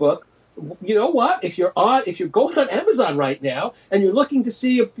frauds book. You know what? If you're going on Amazon right now and you're looking to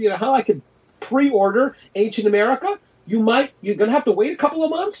see how I could pre-order Ancient America, you're going to have to wait a couple of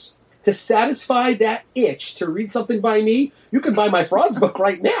months to satisfy that itch to read something by me. You can buy my frauds book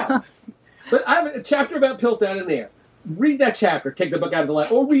right now. But I have a chapter about Piltdown in there. Read that chapter, take the book out of the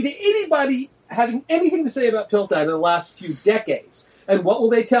light, or read anybody having anything to say about Piltdown in the last few decades. And what will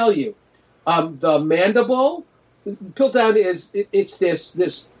they tell you? The mandible. Piltdown it's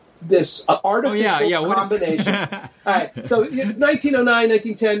this artificial combination. All right, so it's 1909,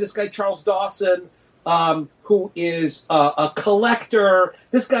 1910. This guy, Charles Dawson, who is a collector.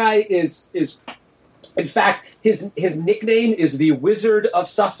 This guy is in fact, his nickname is the Wizard of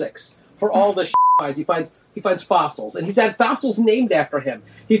Sussex for all the he finds fossils, and he's had fossils named after him.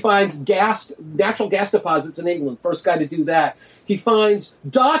 He finds natural gas deposits in England, first guy to do that. He finds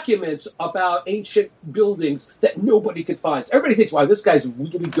documents about ancient buildings that nobody could find. So everybody thinks, wow, this guy's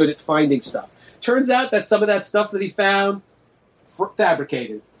really good at finding stuff. Turns out that some of that stuff that he found,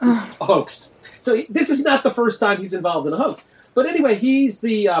 fabricated, hoaxed. So this is not the first time he's involved in a hoax. But anyway, he's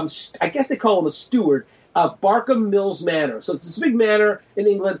the, I guess they call him a steward of Barkham Mills Manor. So it's this big manor in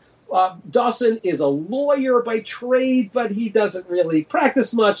England. Dawson is a lawyer by trade, but he doesn't really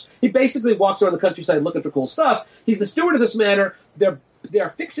practice much. He basically walks around the countryside looking for cool stuff. He's the steward of this manor. They're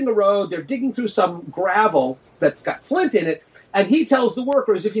fixing a road. They're digging through some gravel that's got flint in it. And he tells the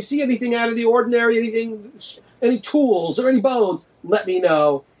workers, if you see anything out of the ordinary, any tools or any bones, let me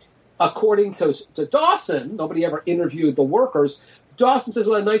know. According to Dawson, nobody ever interviewed the workers. Dawson says,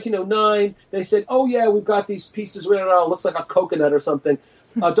 well, in 1909, they said, oh, yeah, we've got these pieces. We don't know, it looks like a coconut or something.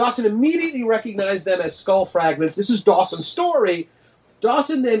 Dawson immediately recognized them as skull fragments. This is Dawson's story.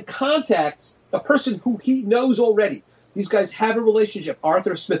 Dawson then contacts a person who he knows already. These guys have a relationship,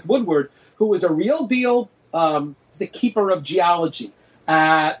 Arthur Smith Woodward, who is a real deal, he's the keeper of geology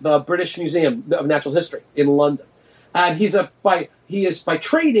at the British Museum of Natural History in London. And by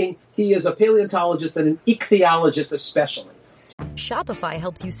training, he is a paleontologist and an ichthyologist especially. Shopify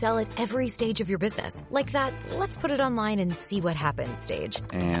helps you sell at every stage of your business. Like that, let's put it online and see what happens stage.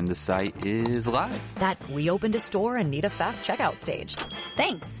 And the site is live. That we opened a store and need a fast checkout stage.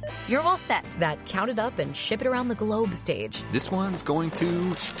 Thanks. You're all set. That count it up and ship it around the globe stage. This one's going to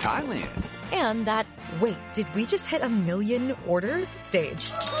Thailand. And that, wait, did we just hit 1 million orders stage?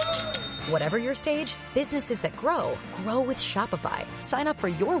 Whatever your stage, businesses that grow with Shopify. Sign up for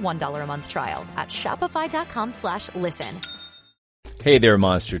your $1 a month trial at shopify.com/listen. Hey there,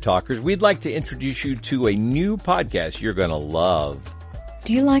 Monster Talkers. We'd like to introduce you to a new podcast you're going to love.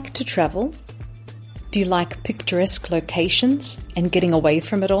 Do you like to travel? Do you like picturesque locations and getting away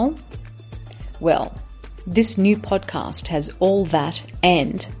from it all? Well, this new podcast has all that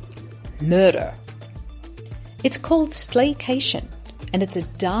and murder. It's called Slaycation, and it's a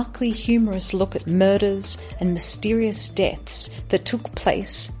darkly humorous look at murders and mysterious deaths that took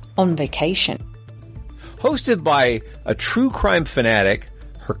place on vacation. Hosted by a true crime fanatic,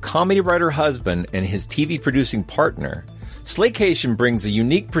 her comedy writer husband, and his TV producing partner, Slaycation brings a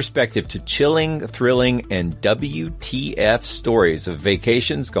unique perspective to chilling, thrilling, and WTF stories of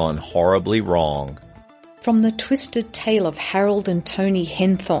vacations gone horribly wrong. From the twisted tale of Harold and Tony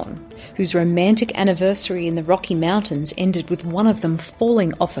Henthorne, whose romantic anniversary in the Rocky Mountains ended with one of them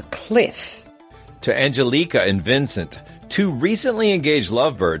falling off a cliff, to Angelica and Vincent, two recently engaged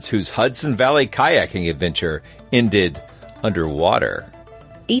lovebirds whose Hudson Valley kayaking adventure ended underwater.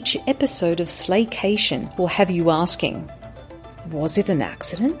 Each episode of Slaycation will have you asking, was it an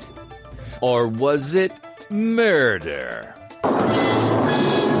accident? Or was it murder?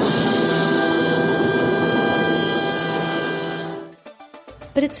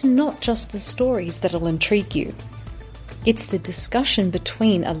 But it's not just the stories that'll intrigue you. It's the discussion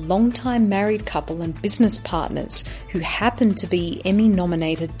between a long-time married couple and business partners who happen to be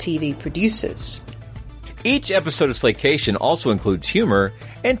Emmy-nominated TV producers. Each episode of Slaycation also includes humor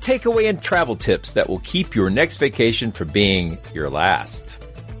and takeaway and travel tips that will keep your next vacation from being your last.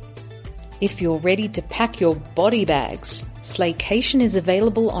 If you're ready to pack your body bags, Slaycation is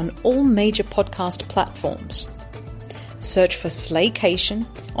available on all major podcast platforms. Search for Slaycation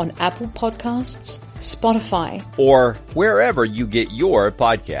on Apple Podcasts, Spotify, or wherever you get your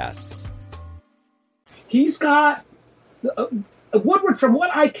podcasts. He's got... Woodward, from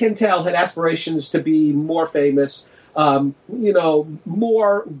what I can tell, had aspirations to be more famous, better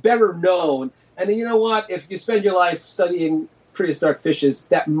known. And you know what? If you spend your life studying prehistoric fishes,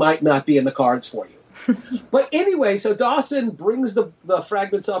 that might not be in the cards for you. But anyway, so Dawson brings the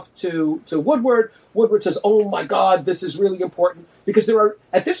fragments up to Woodward. Woodward says, "Oh my God, this is really important," because there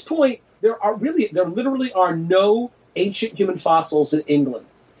literally are no ancient human fossils in England.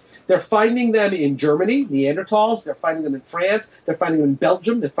 They're finding them in Germany, Neanderthals. They're finding them in France. They're finding them in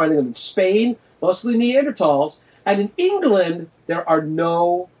Belgium. They're finding them in Spain, mostly Neanderthals. And in England, there are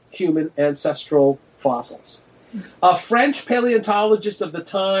no human ancestral fossils. A French paleontologist of the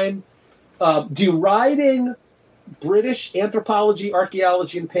time, deriding British anthropology,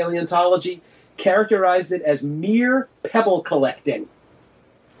 archaeology, and paleontology, characterized it as mere pebble collecting.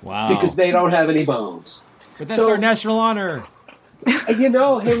 Wow. Because they don't have any bones. But that's our national honor. And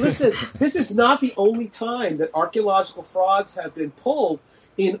hey, listen, this is not the only time that archaeological frauds have been pulled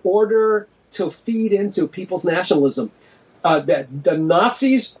in order to feed into people's nationalism. The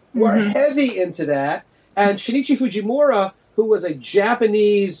Nazis were heavy into that, and Shinichi Fujimura, who was a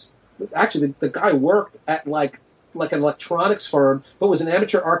Japanese, actually the guy worked at like an electronics firm, but was an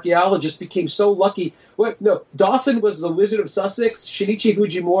amateur archaeologist, became so lucky. Dawson was the Wizard of Sussex. Shinichi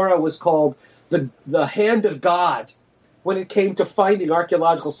Fujimura was called the Hand of God when it came to finding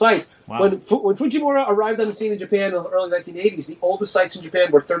archaeological sites. Wow. When Fujimura arrived on the scene in Japan in the early 1980s, the oldest sites in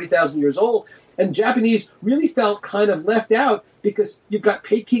Japan were 30,000 years old, and Japanese really felt kind of left out because you've got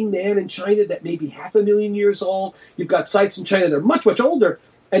Peking Man in China that may be 500,000 years old. You've got sites in China that are much, much older.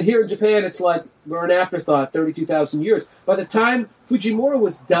 And here in Japan, it's like we're an afterthought, 32,000 years. By the time Fujimura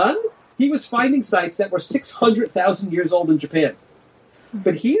was done, he was finding sites that were 600,000 years old in Japan.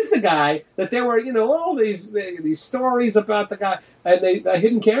 But he's the guy that there were, all these stories about the guy, and a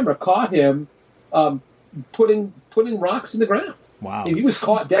hidden camera caught him putting rocks in the ground. Wow! And he was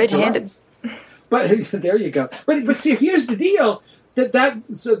caught dead-handed. But there you go. But see, here's the deal: that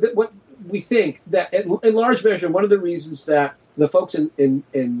what we think that in large measure, one of the reasons that the folks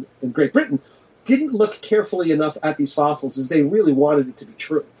in Great Britain didn't look carefully enough at these fossils as they really wanted it to be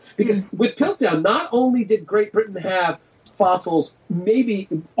true. Because with Piltdown, not only did Great Britain have fossils maybe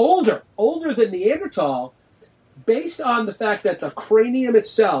older than Neanderthal, based on the fact that the cranium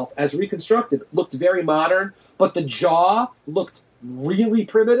itself, as reconstructed, looked very modern, but the jaw looked really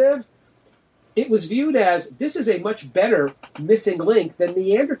primitive, it was viewed as this is a much better missing link than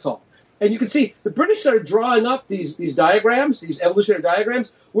Neanderthal. And you can see the British started drawing up these diagrams, these evolutionary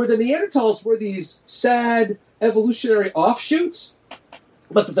diagrams, where the Neanderthals were these sad evolutionary offshoots,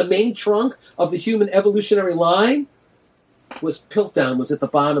 but that the main trunk of the human evolutionary line was Piltdown, was at the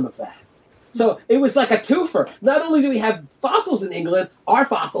bottom of that. So it was like a twofer. Not only do we have fossils in England, our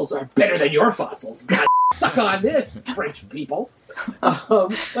fossils are better than your fossils. God, suck on this, French people. I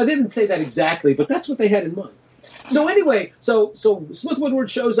didn't say that exactly, but that's what they had in mind. So anyway, so Smith Woodward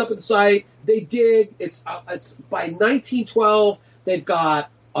shows up at the site. They dig. It's by 1912. They've got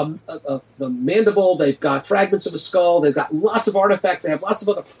the mandible. They've got fragments of a skull. They've got lots of artifacts. They have lots of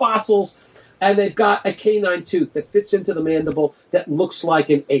other fossils, and they've got a canine tooth that fits into the mandible that looks like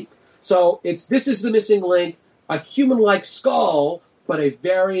an ape. So this is the missing link: a human-like skull, but a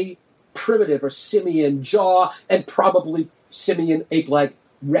very primitive or simian jaw, and probably simian ape-like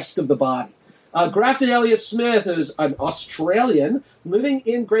rest of the body. Grafton Elliott Smith, who's an Australian living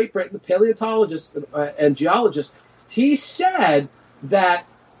in Great Britain, a paleontologist and geologist, he said that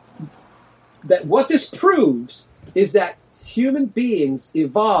what this proves is that human beings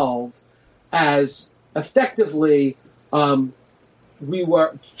evolved as effectively we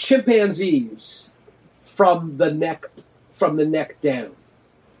were chimpanzees from the neck down.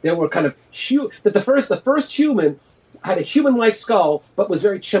 They were kind of that the first human had a human-like skull, but was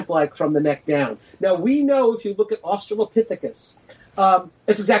very chimp-like from the neck down. Now, we know if you look at Australopithecus,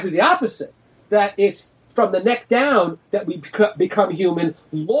 it's exactly the opposite, that it's from the neck down that we become human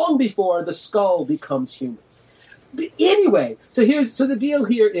long before the skull becomes human. But anyway, so the deal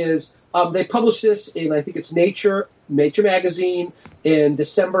here is they published this in, I think it's Nature magazine in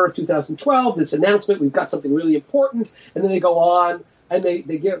December of 2012, this announcement, we've got something really important, and then they go on, and they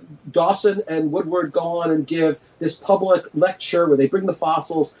give Dawson and Woodward go on and give this public lecture where they bring the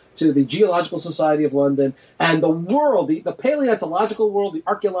fossils to the Geological Society of London, and the world, the paleontological world, the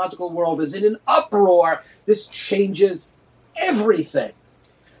archaeological world is in an uproar. This changes everything.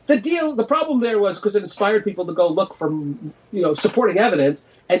 The problem there was because it inspired people to go look for, supporting evidence,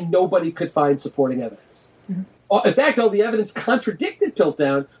 and nobody could find supporting evidence. Mm-hmm. In fact, all the evidence contradicted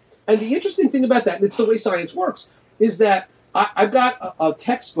Piltdown, and the interesting thing about that, and it's the way science works, is that I've got a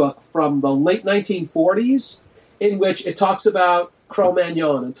textbook from the late 1940s in which it talks about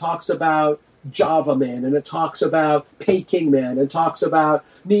Cro-Magnon and talks about Java Man and it talks about Peking Man and talks about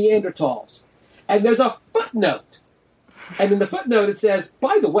Neanderthals. And there's a footnote. And in the footnote it says,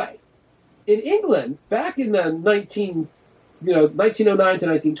 by the way, in England, back in the 1909 to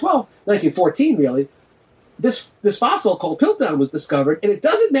 1912, 1914 really, this fossil called Piltdown was discovered, and it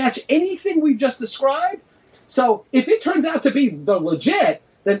doesn't match anything we've just described. So if it turns out to be the legit,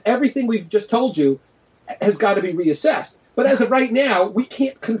 then everything we've just told you has got to be reassessed. But as of right now, we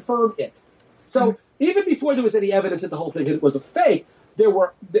can't confirm it. So even before there was any evidence that the whole thing was a fake, there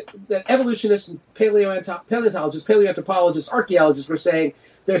were the evolutionists and paleontologists, paleoanthropologists, archaeologists were saying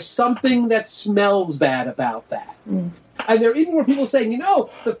there's something that smells bad about that. Mm. And there even were people saying,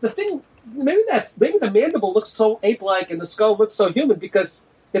 the thing, maybe the mandible looks so ape-like and the skull looks so human because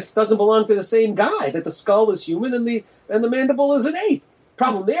it doesn't belong to the same guy, that the skull is human and the mandible is an ape.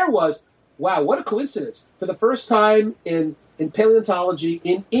 Problem there was, wow, what a coincidence. For the first time in paleontology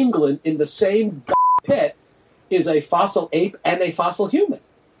in England, in the same pit, is a fossil ape and a fossil human.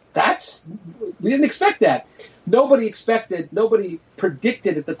 We didn't expect that. Nobody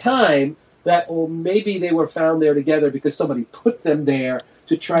predicted at the time that, maybe they were found there together because somebody put them there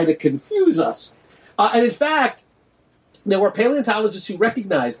to try to confuse us. And in fact, there were paleontologists who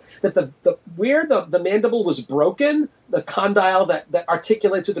recognized that where the mandible was broken, the condyle that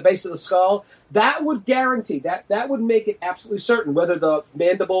articulates at the base of the skull, that would guarantee, that would make it absolutely certain whether the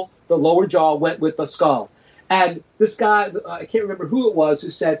mandible, the lower jaw, went with the skull. And this guy, I can't remember who it was, who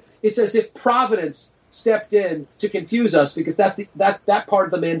said, it's as if Providence stepped in to confuse us because that part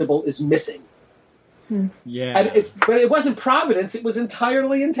of the mandible is missing. Yeah. And but it wasn't Providence, it was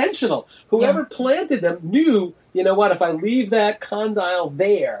entirely intentional. Whoever planted them knew, if I leave that condyle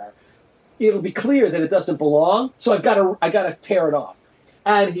there, it'll be clear that it doesn't belong, so I gotta tear it off.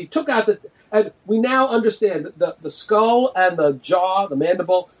 And he took out and we now understand that the skull and the jaw, the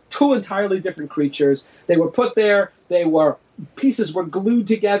mandible, two entirely different creatures. They were put there, pieces were glued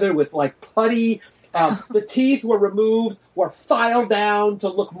together with like putty, The teeth were removed, were filed down to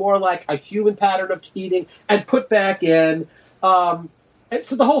look more like a human pattern of eating, and put back in. And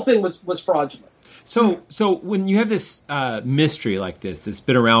so the whole thing was fraudulent. So when you have this mystery like this that's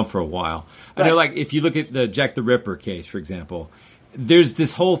been around for a while, I know, like, if you look at the Jack the Ripper case, for example, there's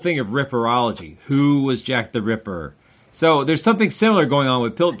this whole thing of Ripperology. Who was Jack the Ripper? So there's something similar going on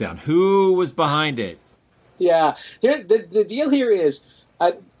with Piltdown. Who was behind it? Yeah. The deal here is,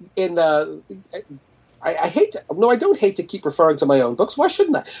 I don't hate to keep referring to my own books. Why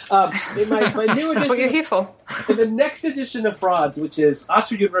shouldn't I? In my new edition, that's what you're here for. In the next edition of Frauds, which is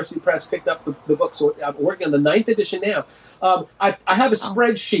Oxford University Press picked up the book, so I'm working on the 9th edition now. I have a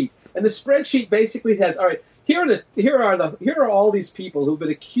spreadsheet, and the spreadsheet basically says, all right, here are all these people who've been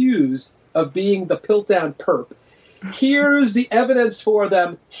accused of being the Piltdown perp. Here's the evidence for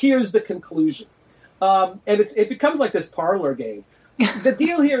them. Here's the conclusion. And it becomes like this parlor game. The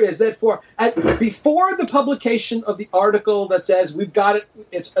deal here is that before the publication of the article that says we've got it,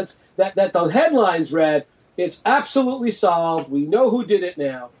 it's that the headlines read, it's absolutely solved. We know who did it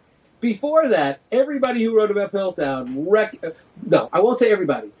now. Before that, everybody who wrote about Piltdown, no, I won't say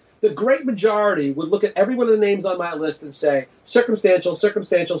everybody. The great majority would look at every one of the names on my list and say circumstantial,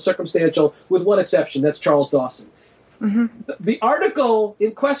 circumstantial, circumstantial, with one exception. That's Charles Dawson. Mm-hmm. The article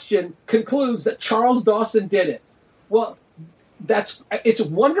in question concludes that Charles Dawson did it. Well, it's a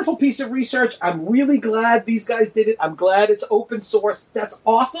wonderful piece of research. I'm really glad these guys did it. I'm glad it's open source. That's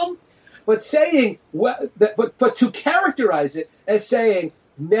awesome. But but to characterize it as saying,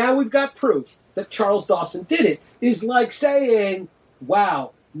 now we've got proof that Charles Dawson did it, is like saying,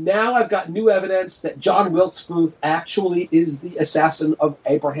 wow, now I've got new evidence that John Wilkes Booth actually is the assassin of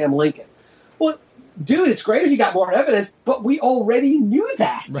Abraham Lincoln. Well, dude, it's great if you got more evidence, but we already knew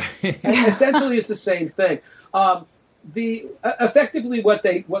that. Right. And essentially, it's the same thing. Effectively what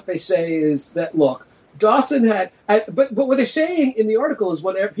they say is that, look, Dawson had, but what they're saying in the article is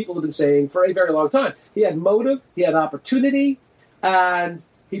what people have been saying for a very long time. He had motive, he had opportunity, and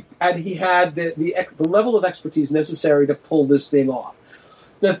he had the level of expertise necessary to pull this thing off.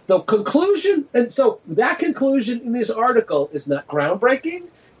 The conclusion, and so that conclusion in this article is not groundbreaking.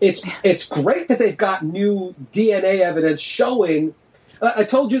 It's great that they've got new DNA evidence showing. I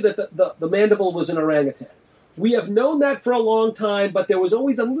told you that the mandible was an orangutan. We have known that for a long time, but there was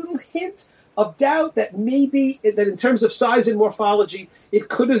always a little hint of doubt that maybe that in terms of size and morphology, it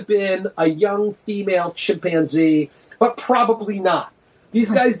could have been a young female chimpanzee, but probably not.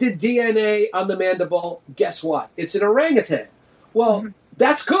 These guys did DNA on the mandible. Guess what? It's an orangutan. Well,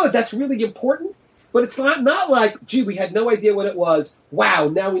 that's good. That's really important. But it's not like, gee, we had no idea what it was. Wow,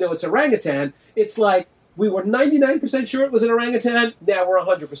 now we know it's orangutan. It's like we were 99% sure it was an orangutan. Now we're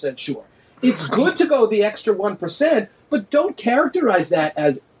 100% sure. It's good to go the extra 1%, but don't characterize that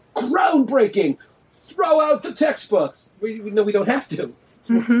as groundbreaking. Throw out the textbooks. We don't have to.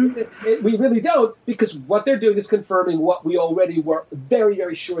 Mm-hmm. We really don't, because what they're doing is confirming what we already were very,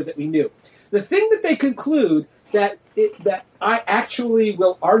 very sure that we knew. The thing that they conclude that I actually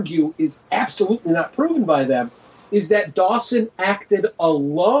will argue is absolutely not proven by them is that Dawson acted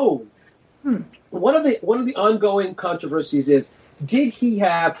alone. One of the ongoing controversies is,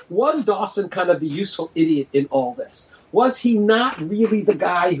 was Dawson kind of the useful idiot in all this? Was he not really the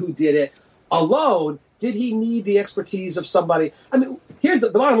guy who did it alone? Did he need the expertise of somebody? I mean, here's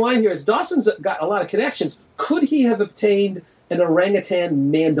the bottom line here is Dawson's got a lot of connections. Could he have obtained an orangutan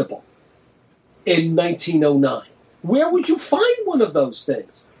mandible in 1909? Where would you find one of those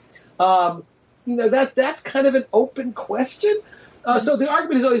things? That's kind of an open question. So the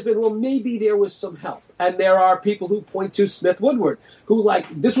argument has always been, well, maybe there was some help. And there are people who point to Smith Woodward, who,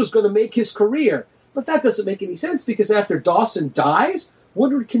 this was going to make his career. But that doesn't make any sense, because after Dawson dies,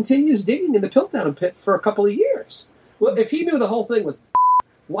 Woodward continues digging in the Piltdown pit for a couple of years. Well, if he knew the whole thing was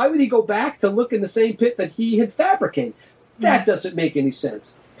why would he go back to look in the same pit that he had fabricated? That doesn't make any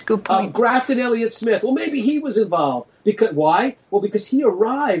sense. Good point. Grafton Elliott Smith, well, maybe he was involved. Why? Well, because he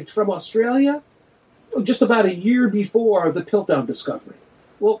arrived from Australia just about a year before the Piltdown discovery.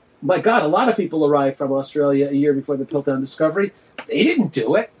 Well, my God, a lot of people arrived from Australia a year before the Piltdown discovery. They didn't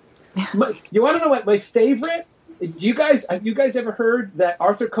do it. You want to know what my favorite? Have you guys ever heard that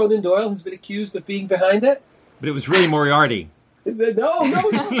Arthur Conan Doyle has been accused of being behind it? But it was really Moriarty. No.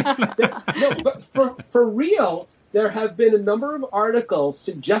 But for real, there have been a number of articles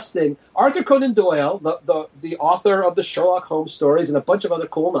suggesting Arthur Conan Doyle, the author of the Sherlock Holmes stories and a bunch of other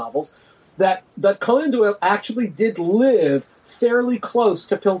cool novels, that Conan Doyle actually did live fairly close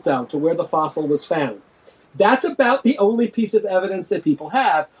to Piltdown, to where the fossil was found. That's about the only piece of evidence that people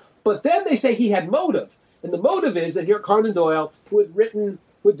have. But then they say he had motive. And the motive is that here Conan Doyle, who had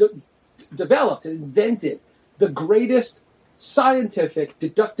developed and invented the greatest scientific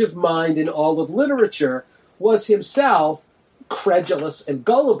deductive mind in all of literature, was himself credulous and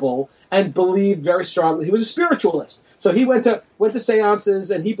gullible and believed very strongly. He was a spiritualist. So he went to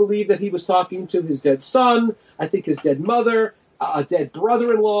seances, and he believed that he was talking to his dead son, I think his dead mother, a dead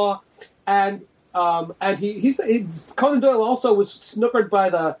brother-in-law, and Conan Doyle also was snookered by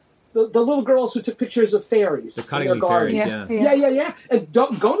the little girls who took pictures of fairies. The Cottingley fairies, yeah. And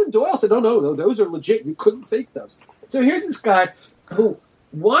Conan Doyle said, no, those are legit. You couldn't fake those. So here's this guy who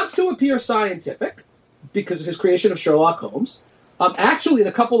wants to appear scientific because of his creation of Sherlock Holmes. Actually, in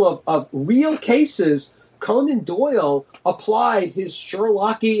a couple of real cases, Conan Doyle applied his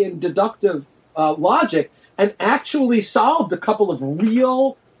Sherlockian deductive logic and actually solved a couple of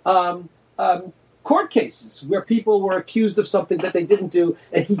real court cases where people were accused of something that they didn't do,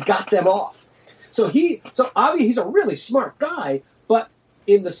 and he got them off. So obviously he's a really smart guy, but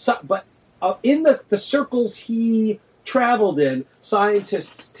in the circles he traveled in,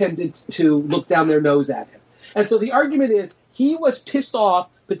 scientists tended to look down their nose at him. And so the argument is he was pissed off,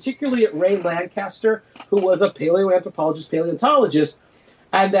 particularly at Ray Lancaster, who was a paleoanthropologist, paleontologist,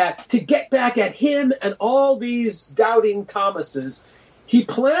 and that to get back at him and all these doubting Thomases, he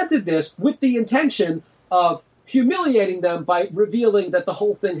planted this with the intention of humiliating them by revealing that the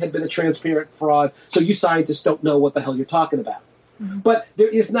whole thing had been a transparent fraud, so you scientists don't know what the hell you're talking about. Mm-hmm. But there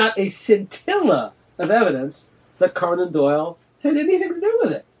is not a scintilla of evidence that Conan Doyle had anything to do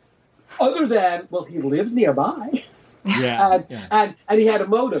with it, other than, well, he lived nearby, and he had a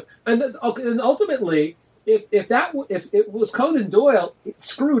motive. And ultimately, if it was Conan Doyle, it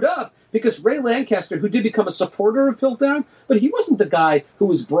screwed up, because Ray Lancaster, who did become a supporter of Piltdown, but he wasn't the guy who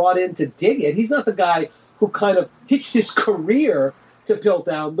was brought in to dig it. He's not the guy who kind of hitched his career to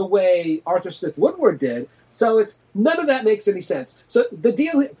Piltdown the way Arthur Smith Woodward did. So none of that makes any sense. So the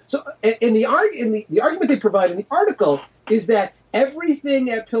deal. So in the argument they provide in the article is that everything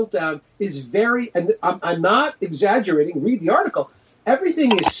at Piltdown is very, and I'm not exaggerating. Read the article.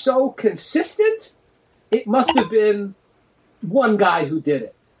 Everything is so consistent. It must have been one guy who did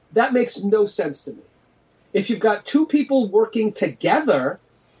it. That makes no sense to me. If you've got two people working together,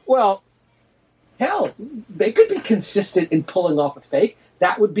 well, hell, they could be consistent in pulling off a fake.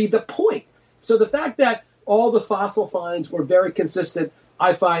 That would be the point. So the fact that all the fossil finds were very consistent,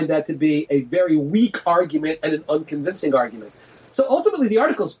 I find that to be a very weak argument and an unconvincing argument. So ultimately, the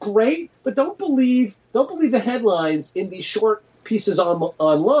article is great, but don't believe the headlines in these short pieces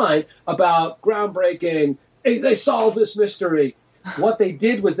online about groundbreaking. Hey, they solved this mystery. What they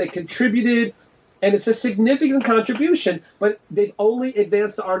did was they contributed, and it's a significant contribution, but they've only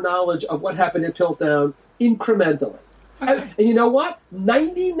advanced our knowledge of what happened at Piltdown incrementally. Okay. And you know what?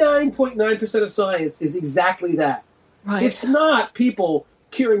 99.9% of science is exactly that. Right. It's not people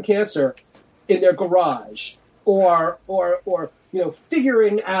curing cancer in their garage or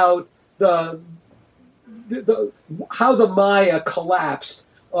figuring out the how the Maya collapsed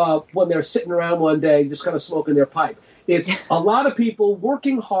when they're sitting around one day just kind of smoking their pipe. It's a lot of people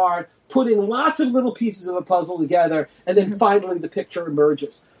working hard, putting lots of little pieces of a puzzle together, and then finally the picture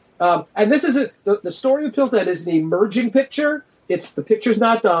emerges. And this is the story of Piltdown is an emerging picture. The picture's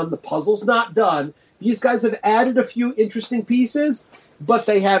not done. The puzzle's not done. These guys have added a few interesting pieces, but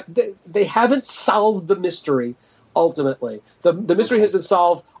they haven't solved the mystery. Ultimately, the mystery has been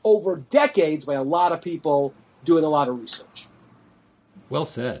solved over decades by a lot of people doing a lot of research. Well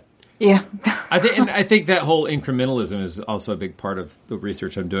said. Yeah. I think that whole incrementalism is also a big part of the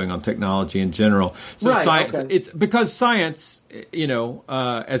research I'm doing on technology in general. So science, it's because science,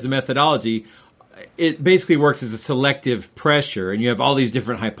 as a methodology, it basically works as a selective pressure, and you have all these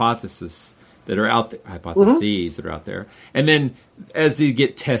different hypotheses that are out there, that are out there, and then as they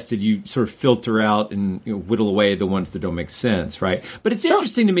get tested, you sort of filter out and whittle away the ones that don't make sense, right? But it's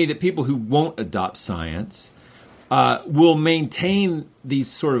interesting to me that people who won't adopt science will maintain these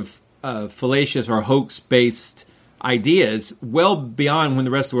sort of fallacious or hoax-based ideas well beyond when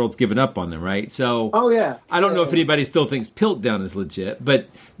the rest of the world's given up on them, right? So, I don't know if anybody still thinks Piltdown is legit, but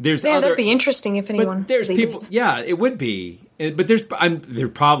there's other. That'd be interesting if anyone. But there's people. Did. Yeah, it would be. But they're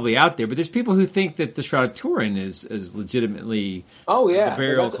probably out there. But there's people who think that the Shroud of Turin is legitimately. The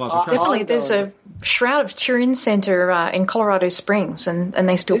burial cloth of Christ. Definitely, there's a Shroud of Turin Center in Colorado Springs, and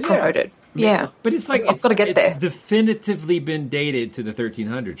they still promote it. Yeah, but it's like it's definitively been dated to the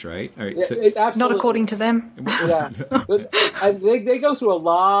 1300s, right? All right, so not according to them. Yeah, they go through a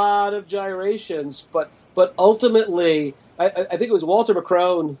lot of gyrations, but ultimately, I think it was Walter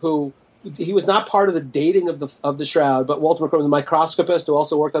McCrone who he was not part of the dating of the shroud, but Walter McCrone, the microscopist who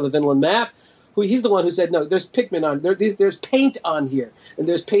also worked on the Vinland map, he's the one who said, no, there's pigment on there. There's paint on here, and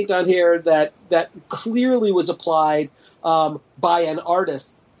there's paint on here that clearly was applied by an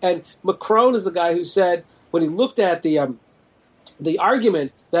artist. And Macron is the guy who said, when he looked at the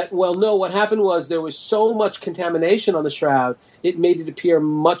argument that, well, no, what happened was there was so much contamination on the shroud, it made it appear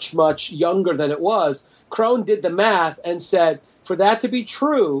much, much younger than it was. Crone did the math and said, for that to be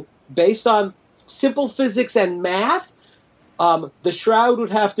true, based on simple physics and math, the shroud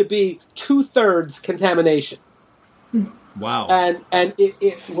would have to be 2/3 contamination. Wow. And it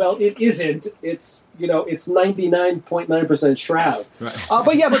isn't. It's 99.9% shroud. Right.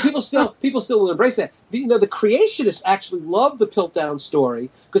 But people still will embrace that. The creationists actually love the Piltdown story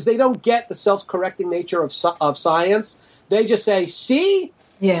because they don't get the self-correcting nature of science. They just say, see,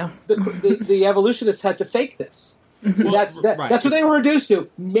 the evolutionists had to fake this. So that's what they were reduced to,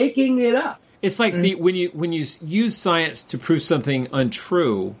 making it up. It's like when you use science to prove something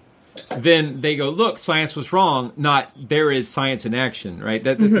untrue, then they go, look, science was wrong, not there is science in action, right?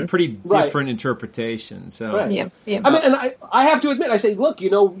 That's a pretty different interpretation. So, I mean, and I have to admit, I say, look,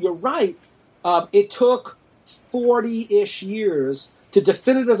 you're right. It took 40-ish years to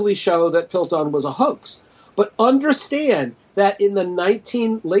definitively show that Piltdown was a hoax. But understand that in the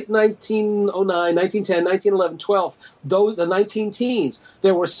late 1909, 1910, 1911, 12, the 19-teens,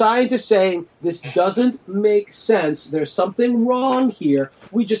 there were scientists saying, this doesn't make sense. There's something wrong here.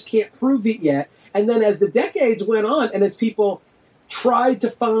 We just can't prove it yet. And then as the decades went on and as people tried to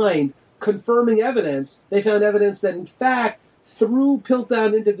find confirming evidence, they found evidence that, in fact, threw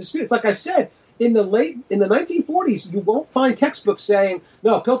Piltdown into dispute. It's like I said, in the 1940s, you won't find textbooks saying,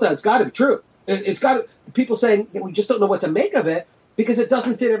 no, Piltdown's got to be true. It's got people saying we just don't know what to make of it because it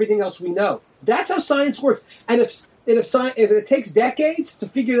doesn't fit everything else we know. That's how science works. And if it takes decades to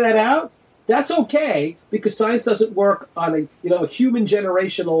figure that out, that's okay because science doesn't work on a human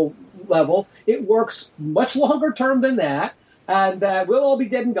generational level. It works much longer term than that, and we'll all be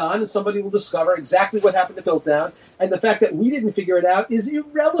dead and gone, and somebody will discover exactly what happened to Piltdown. And the fact that we didn't figure it out is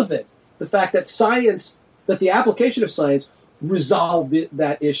irrelevant. The fact that the application of science resolve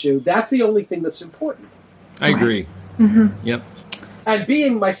that issue. That's the only thing that's important. I agree. Yep. And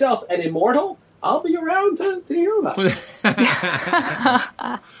being myself an immortal, I'll be around to hear about it.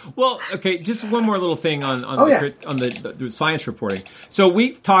 Well, okay, just one more little thing on the science reporting. So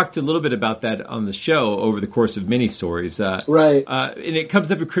we've talked a little bit about that on the show over the course of many stories. Right. And it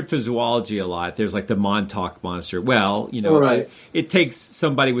comes up in cryptozoology a lot. There's like the Montauk monster. Well, it takes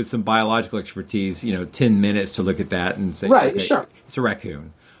somebody with some biological expertise, 10 minutes to look at that and say, right, okay, sure, it's a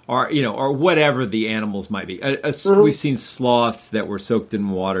raccoon. Or whatever the animals might be. We've seen sloths that were soaked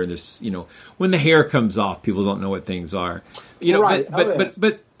in water. There's, when the hair comes off, people don't know what things are. Right.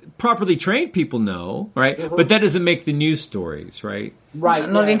 But properly trained people know, right? But that doesn't make the news stories, right? Right.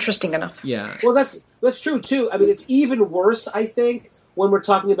 Not interesting enough. Yeah. Well, that's true too. I mean, it's even worse, I think, when we're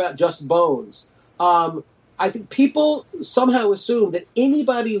talking about just bones. I think people somehow assume that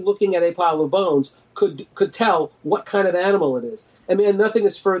anybody looking at a pile of bones could tell what kind of animal it is. I mean, nothing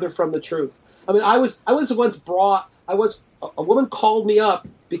is further from the truth. I mean, I was once a woman called me up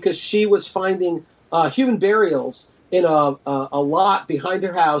because she was finding human burials in a lot behind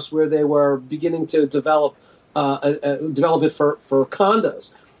her house where they were beginning to develop it for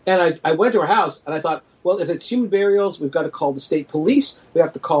condos. And I went to her house and I thought, well, if it's human burials, we've got to call the state police. We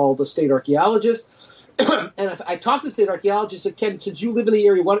have to call the state archaeologist. And I talked to the state archaeologist and said, Ken, since you live in the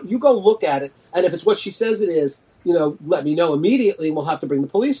area, why don't you go look at it? And if it's what she says it is, let me know immediately and we'll have to bring the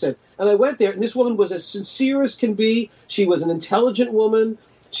police in. And I went there, and this woman was as sincere as can be. She was an intelligent woman.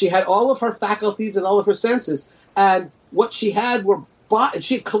 She had all of her faculties and all of her senses. And what she had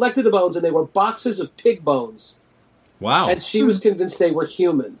she had collected the bones, and they were boxes of pig bones. Wow. And she was convinced they were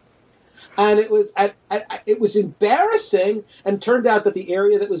human. And it was embarrassing, and turned out that the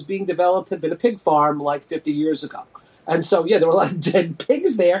area that was being developed had been a pig farm like 50 years ago. And so, there were a lot of dead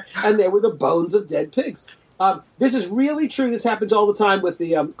pigs there, and they were the bones of dead pigs. This is really true. This happens all the time with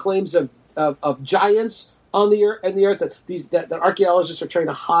the claims of giants on the earth that archaeologists are trying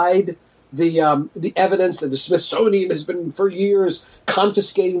to hide the evidence that the Smithsonian has been for years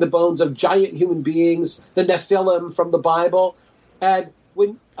confiscating the bones of giant human beings, the Nephilim from the Bible. And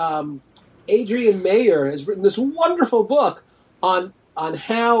when Adrian Mayer has written this wonderful book on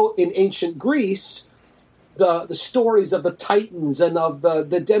how in ancient Greece the stories of the Titans and of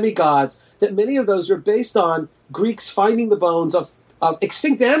the demigods, that many of those are based on Greeks finding the bones of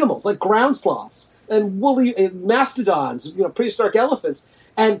extinct animals like ground sloths and woolly mastodons, prehistoric elephants.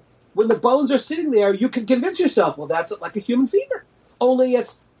 And when the bones are sitting there, you can convince yourself, well, that's like a human femur. Only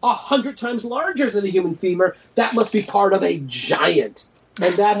it's 100 times larger than a human femur. That must be part of a giant.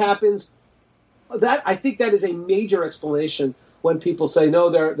 And that happens I think that is a major explanation when people say, no,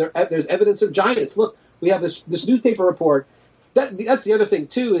 there's evidence of giants. Look, we have this newspaper report. That's the other thing,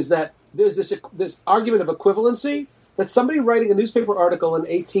 too, is that there's this argument of equivalency, that somebody writing a newspaper article in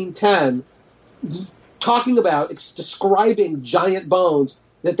 1810 describing giant bones,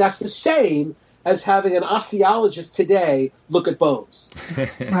 that's the same as having an osteologist today look at bones.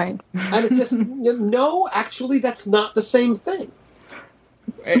 Right. And it's just, no, actually, that's not the same thing.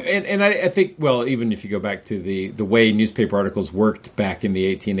 And I think, well, even if you go back to the way newspaper articles worked back in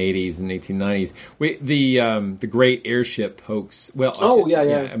the 1880s and 1890s, the great airship hoax. Well,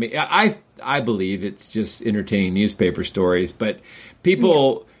 I mean, I believe it's just entertaining newspaper stories, but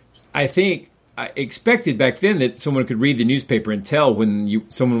people, I think, expected back then that someone could read the newspaper and tell when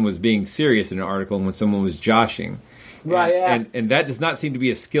someone was being serious in an article and when someone was joshing. Right. And that does not seem to be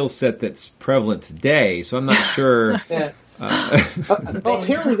a skill set that's prevalent today. So I'm not sure.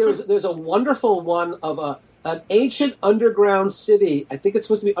 Apparently there's a wonderful one of an ancient underground city. I think it's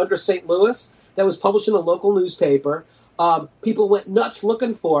supposed to be under St. Louis, that was published in a local newspaper. People went nuts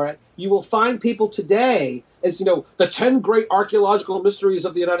looking for it. You will find people today as, the 10 great archaeological mysteries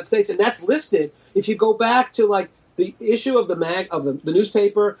of the United States, and that's listed. If you go back to like the issue of the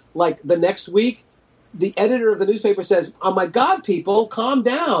newspaper, like the next week, the editor of the newspaper says, "Oh my God, people, calm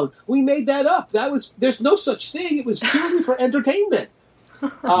down. We made that up. There's no such thing. It was purely for entertainment."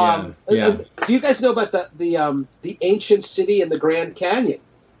 Do you guys know about the ancient city in the Grand Canyon?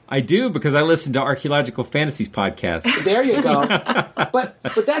 I do, because I listen to Archaeological Fantasies podcast. There you go.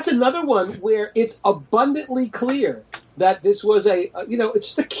 But that's another one where it's abundantly clear that this was it's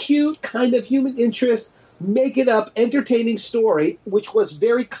just a cute kind of human interest, make it up, entertaining story, which was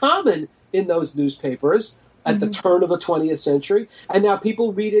very common in those newspapers at the turn of the 20th century. And now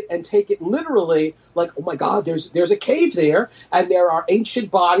people read it and take it literally, like, oh my God, there's a cave there, and there are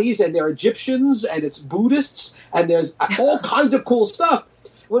ancient bodies, and there are Egyptians, and it's Buddhists, and there's all kinds of cool stuff.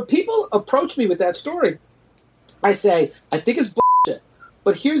 When people approach me with that story, I say, I think it's bullshit,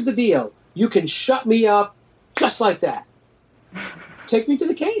 but here's the deal. You can shut me up just like that. Take me to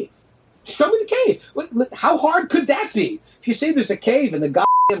the cave. Show me the cave. How hard could that be? If you say there's a cave in the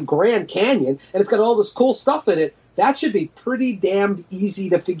goddamn Grand Canyon and it's got all this cool stuff in it, that should be pretty damned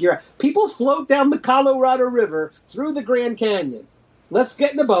easy to figure out. People float down the Colorado River through the Grand Canyon. Let's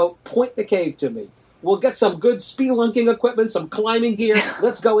get in the boat, point the cave to me. We'll get some good spelunking equipment, some climbing gear.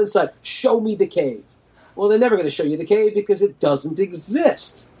 Let's go inside. Show me the cave. Well, they're never going to show you the cave because it doesn't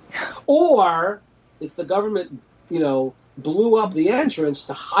exist. Or it's the government, blew up the entrance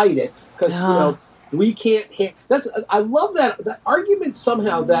to hide it because, we can't. I love that argument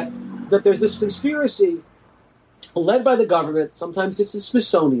somehow that there's this conspiracy led by the government. Sometimes it's the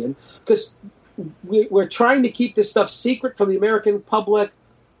Smithsonian, because we're trying to keep this stuff secret from the American public.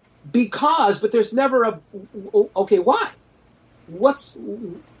 But there's never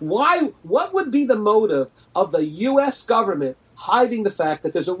why? What would be the motive of the U.S. government hiding the fact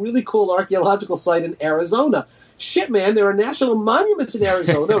that there's a really cool archaeological site in Arizona? Shit, man, there are national monuments in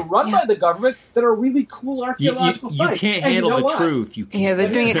Arizona run by the government that are really cool archaeological sites. You can't handle the truth. You can't. Yeah,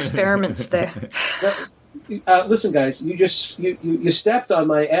 they're doing experiments there. Listen, guys, you stepped on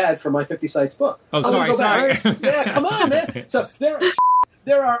my ad for my 50 Sites book. Oh, sorry. Yeah, come on, man. So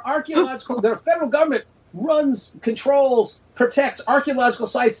there are archaeological. The federal government controls, protects archaeological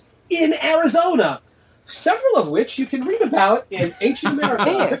sites in Arizona, several of which you can read about in Ancient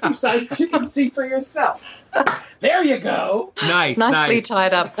America. 50 Sites you can see for yourself. There you go. Nicely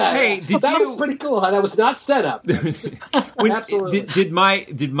tied up. Hey, that was pretty cool. That was not set up. Absolutely. Did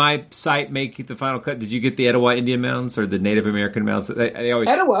my site make the final cut? Did you get the Etowah Indian Mounds or the Native American mounds?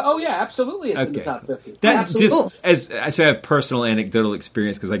 Etowah. Oh yeah, absolutely. It's in the top 50. Just as I have personal anecdotal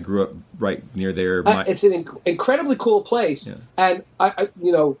experience because I grew up right near there. It's an incredibly cool place, and I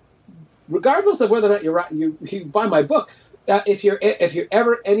regardless of whether or not you buy my book. If you're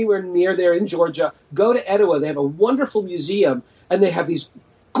ever anywhere near there in Georgia, go to Etowah. They have a wonderful museum, and they have these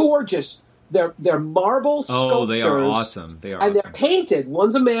gorgeous. They're marble sculptures. Oh, they are awesome. They're painted.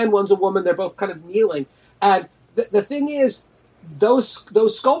 One's a man, one's a woman. They're both kind of kneeling. And the thing is,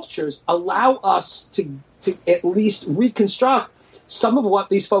 those sculptures allow us to at least reconstruct some of what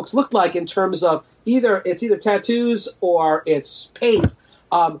these folks looked like in terms of either tattoos or it's paint.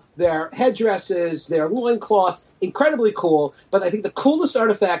 Their headdresses, their loincloths, incredibly cool. But I think the coolest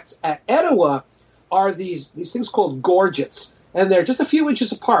artifacts at Etowah are these things called gorgets. And they're just a few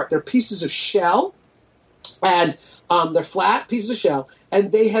inches apart. They're pieces of shell, and they're flat pieces of shell.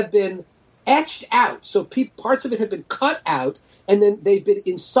 And they have been etched out. So parts of it have been cut out, and then they've been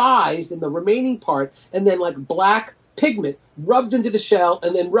incised in the remaining part, and then like black pigment rubbed into the shell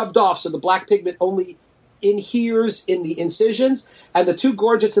and then rubbed off, so the black pigment only adheres in the incisions. And the two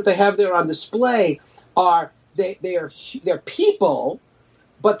gorgets that they have there on display are they're people,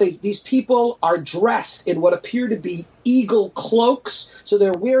 but these people are dressed in what appear to be eagle cloaks. So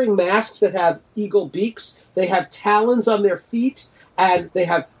they're wearing masks that have eagle beaks. They have talons on their feet, and they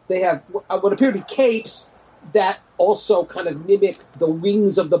have what appear to be capes that also kind of mimic the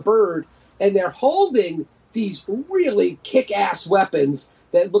wings of the bird. And they're holding these really kick-ass weapons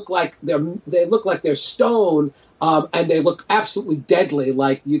that look like they're stone, and they look absolutely deadly,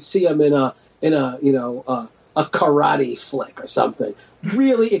 like you'd see them in a karate flick or something.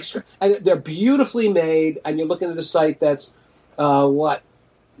 Really and they're beautifully made, and you're looking at a site that's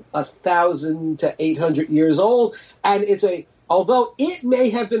 1,000 to 800 years old, and although it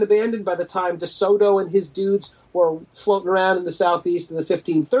may have been abandoned by the time DeSoto and his dudes were floating around in the Southeast in the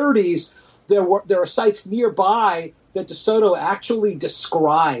 1530s, there are sites nearby that DeSoto actually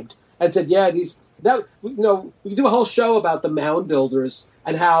described and said, we do a whole show about the mound builders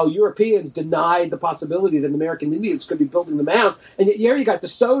and how Europeans denied the possibility that American Indians could be building the mounds. And yet here you got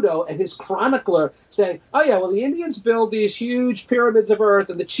DeSoto and his chronicler saying, the Indians build these huge pyramids of earth,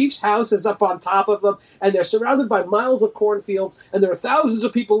 and the chief's house is up on top of them, and they're surrounded by miles of cornfields, and there are thousands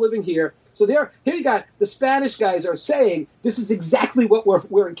of people living here. So here you got the Spanish guys are saying this is exactly what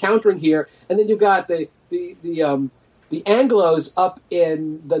we're encountering here, and then you've got the Anglos up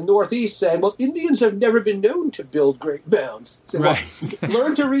in the Northeast saying, well, Indians have never been known to build great mounds. So, right.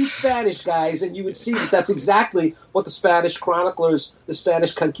 Learn to read Spanish, guys, and you would see that's exactly what the Spanish chroniclers, the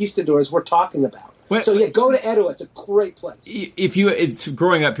Spanish conquistadors were talking about. Go to Etowah. It's a great place. It's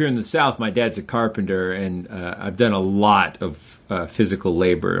growing up here in the South. My dad's a carpenter, and I've done a lot of physical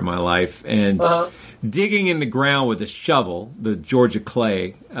labor in my life. And digging in the ground with a shovel, the Georgia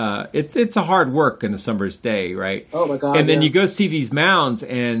clay, it's a hard work in a summer's day, right? Oh my God! And then you go see these mounds,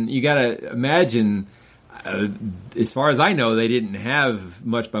 and you got to imagine. As far as I know, they didn't have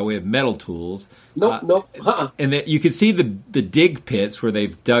much by way of metal tools. Nope. And that you can see the dig pits where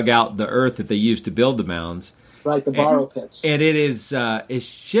they've dug out the earth that they used to build the mounds. Right, the borrow pits. And it is,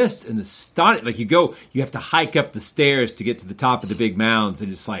 it's just an astonishing. Like you have to hike up the stairs to get to the top of the big mounds,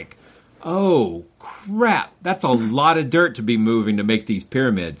 and it's like, oh crap, that's a lot of dirt to be moving to make these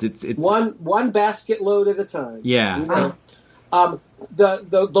pyramids. It's one basket load at a time. Yeah.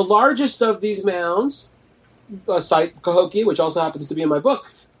 The largest of these mounds. Site Cahokia, which also happens to be in my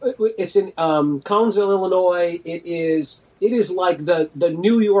book. It's in Collinsville, Illinois. It is like the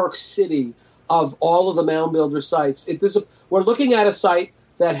New York City of all of the mound builder sites. We're looking at a site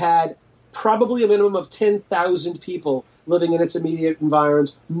that had probably a minimum of 10,000 people living in its immediate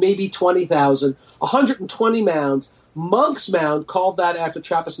environs, maybe 20,000, 120 mounds. Monk's Mound, called that after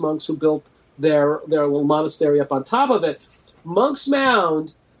Trappist monks who built their little monastery up on top of it. Monk's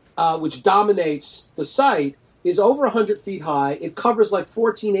Mound, which dominates the site, is over 100 feet high. It covers like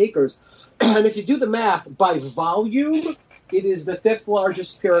 14 acres. And if you do the math, by volume, it is the 5th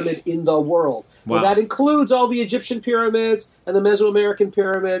largest pyramid in the world. Wow. And that includes all the Egyptian pyramids and the Mesoamerican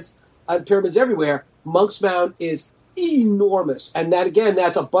pyramids, pyramids everywhere. Monk's Mound is enormous. And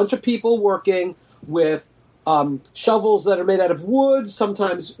that's a bunch of people working with shovels that are made out of wood,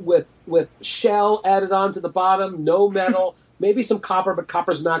 sometimes with shell added on to the bottom, no metal, maybe some copper, but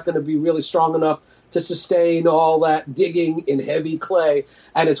copper's not going to be really strong enough to sustain all that digging in heavy clay,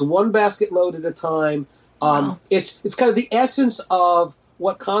 and it's one basket load at a time. Wow. It's kind of the essence of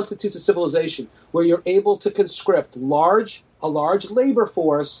what constitutes a civilization, where you're able to conscript a large labor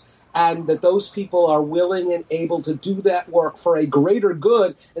force, and that those people are willing and able to do that work for a greater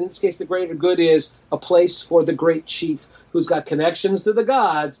good. And in this case, the greater good is a place for the great chief who's got connections to the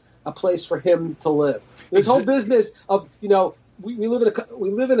gods, a place for him to live. This whole business of, we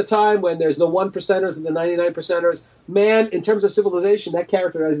live in a time when there's the 1%ers and the 99%ers. Man, in terms of civilization, that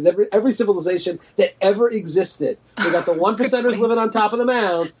characterizes every civilization that ever existed. We got the 1%ers living on top of the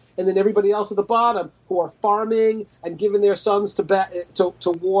mounds, and then everybody else at the bottom who are farming and giving their sons to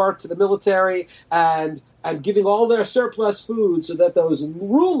war, to the military, and giving all their surplus food so that those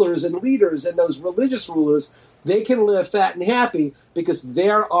rulers and leaders and those religious rulers, they can live fat and happy because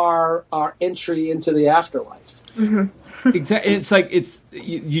they're our entry into the afterlife. Mm-hmm. Exactly. It's like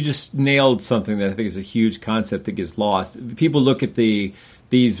you just nailed something that I think is a huge concept that gets lost. People look at the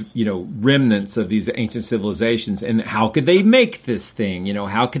these, remnants of these ancient civilizations, and how could they make this thing?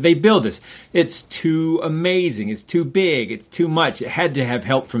 How could they build this? It's too amazing. It's too big. It's too much. It had to have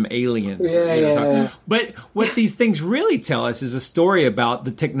help from aliens. Yeah. But what these things really tell us is a story about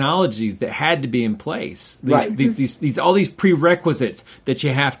the technologies that had to be in place. These all these prerequisites that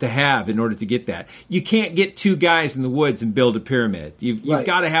you have to have in order to get that. You can't get two guys in the woods and build a pyramid. You've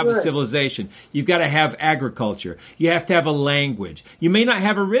got to have a civilization. You've got to have agriculture. You have to have a language. You may not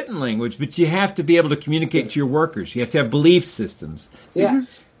have a written language, but you have to be able to communicate to your workers. You have to have belief systems. And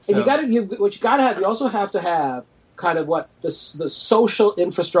what you got to have, you also have to have kind of the social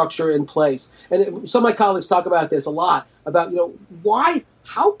infrastructure in place. And some of my colleagues talk about this a lot, about,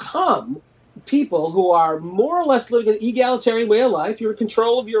 how come people who are more or less living an egalitarian way of life, you're in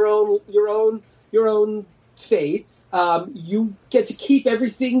control of your own fate, you get to keep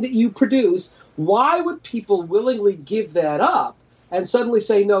everything that you produce. Why would people willingly give that up and suddenly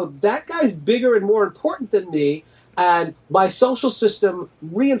say, no, that guy's bigger and more important than me, and my social system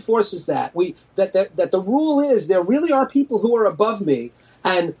reinforces that. That the rule is there really are people who are above me,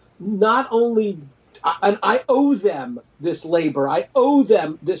 and not only and I owe them this labor, I owe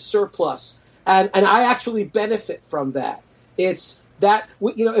them this surplus, and I actually benefit from that. It's that,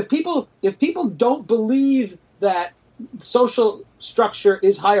 if people don't believe that social structure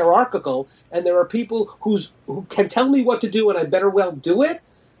is hierarchical, and there are people who can tell me what to do and I better well do it,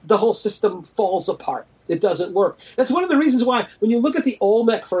 the whole system falls apart. It doesn't work. That's one of the reasons why, when you look at the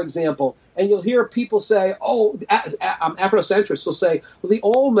Olmec, for example, and you'll hear people say, Afrocentrists will say, well, the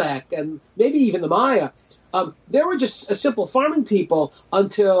Olmec and maybe even the Maya, they were just a simple farming people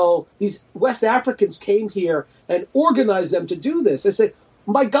until these West Africans came here and organized them to do this. I say,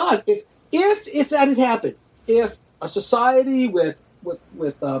 my God, if that had happened, if a society with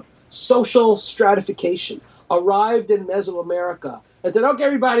social stratification arrived in Mesoamerica and said, okay,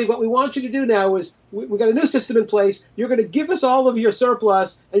 everybody, what we want you to do now is we've got a new system in place. You're going to give us all of your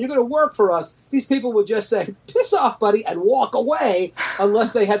surplus and you're going to work for us. These people would just say, piss off, buddy, and walk away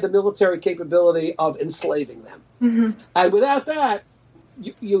unless they had the military capability of enslaving them. Mm-hmm. And without that,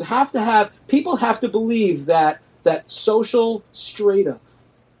 you have to have, people have to believe that social strata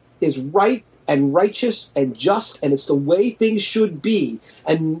is right and righteous and just, and it's the way things should be.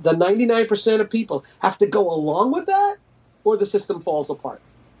 And the 99% of people have to go along with that, or the system falls apart.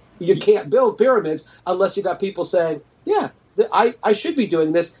 You can't build pyramids unless you got people saying, yeah, I should be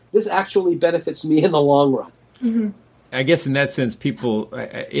doing this. This actually benefits me in the long run. Mm-hmm. I guess in that sense, people,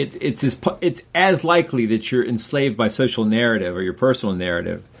 it's as likely that you're enslaved by social narrative or your personal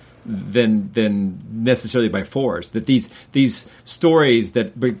narrative than necessarily by force. That these stories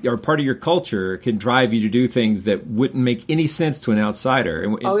that are part of your culture can drive you to do things that wouldn't make any sense to an outsider.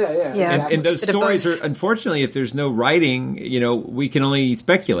 And those stories are, unfortunately, if there's no writing, we can only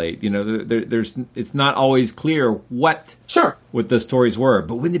speculate. It's not always clear what those stories were.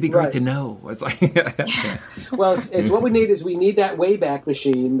 But wouldn't it be great to know? It's like, well, it's what we need is we need that Wayback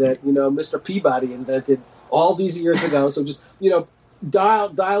Machine that Mr. Peabody invented all these years ago. So just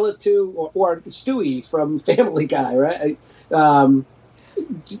dial it to, or Stewie from Family Guy, right? Turn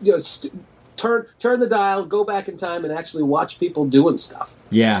the dial, go back in time, and actually watch people doing stuff.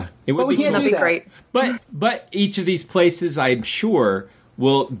 Yeah, it would be great. But each of these places, I'm sure,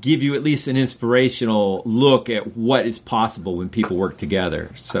 will give you at least an inspirational look at what is possible when people work together.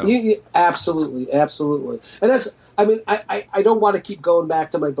 So absolutely, and that's. I mean, I don't want to keep going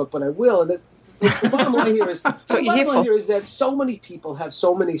back to my book, but I will, and it's. The bottom line here is that so many people have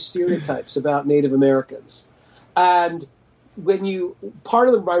so many stereotypes about Native Americans. And part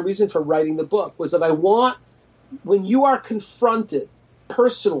of my reason for writing the book was that when you are confronted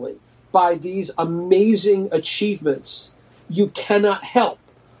personally by these amazing achievements, you cannot help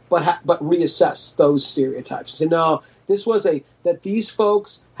but reassess those stereotypes. So no, that these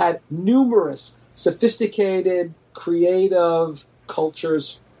folks had numerous sophisticated, creative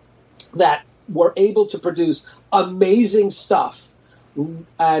cultures that were able to produce amazing stuff,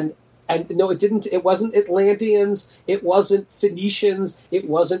 and no, it wasn't Atlanteans, it wasn't Phoenicians, it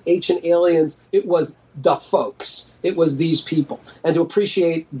wasn't ancient aliens, it was the folks, it was these people, and to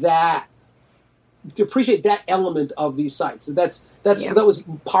appreciate that element of these sites. That was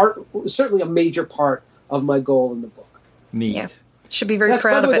certainly a major part of my goal in the book. Neat. Yeah. Should be very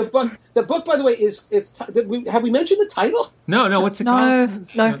proud of it. The book, by the way, have we mentioned the title? No. What's it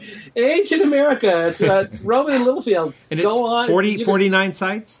called? No. Ancient America. It's Roman and Littlefield. And it's 49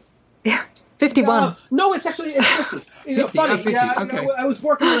 sites? Yeah. 51. No, it's 50. 50. Funny. 50. Okay. I was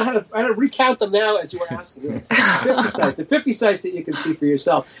working on how to recount them now as you were asking. It's 50 sites. 50 sites that you can see for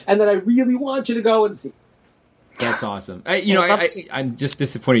yourself, and that I really want you to go and see. That's awesome. I'm just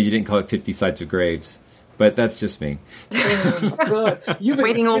disappointed you didn't call it 50 Sides of Graves. But that's just me. You've been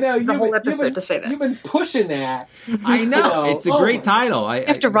waiting the whole episode to say that. You've been pushing that. I know. It's a great title. You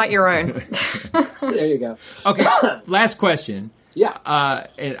have to write your own. There you go. Okay, last question. Yeah.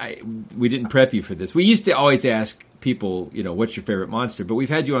 We didn't prep you for this. We used to always ask people, what's your favorite monster? But we've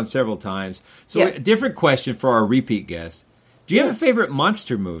had you on several times. So a different question for our repeat guests. Do you have a favorite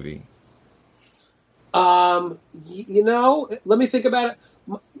monster movie? Let me think about it.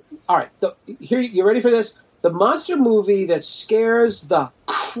 All right, here, you ready for this? The monster movie that scares the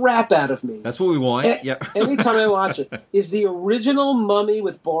crap out of me. That's what we want. Yep. Anytime I watch it, is the original Mummy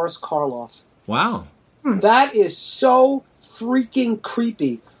with Boris Karloff. Wow. That is so freaking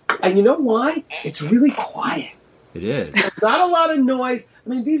creepy. And you know why? It's really quiet. It is. Not a lot of noise. I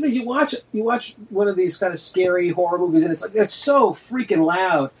mean, these are you watch one of these kind of scary horror movies, and it's so freaking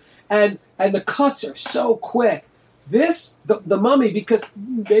loud, and the cuts are so quick. The Mummy, because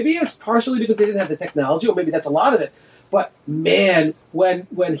maybe it's partially because they didn't have the technology, or maybe that's a lot of it. But man, when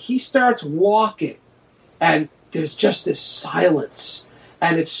he starts walking, and there's just this silence,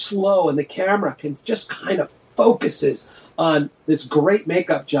 and it's slow, and the camera can just kind of focuses on this great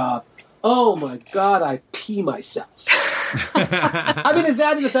makeup job. Oh my God, I pee myself. I mean,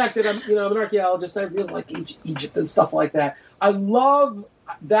 that and the fact that I'm an archaeologist. I really like Egypt and stuff like that. I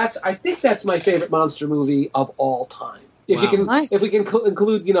think that's my favorite monster movie of all time. If we can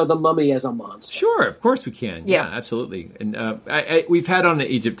include, the Mummy as a monster. Sure, of course we can. Yeah, absolutely. And we've had on an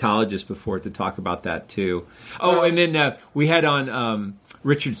Egyptologist before to talk about that too. Oh, and then we had on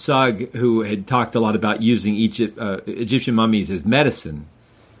Richard Sugg, who had talked a lot about using Egyptian mummies as medicine.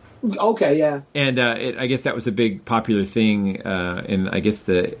 Okay, yeah. And I guess that was a big popular thing in, I guess,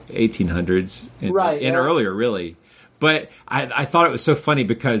 the 1800s and earlier, really. But I thought it was so funny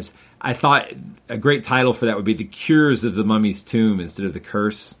because I thought a great title for that would be The Cures of the Mummy's Tomb instead of The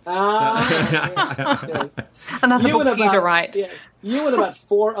Curse. Yes. Another book for you to write. Yeah, you and about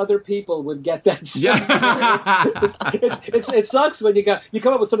 4 other people would get that. Yeah. It sucks when you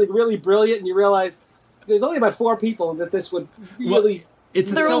come up with something really brilliant and you realize there's only about 4 people that this would really...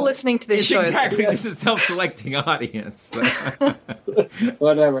 They're all listening to this show. Exactly. This is a self-selecting audience.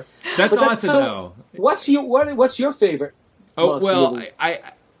 Whatever. That's awesome, though. What's your favorite? Oh, well, movie?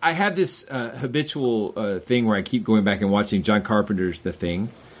 I have this habitual thing where I keep going back and watching John Carpenter's The Thing.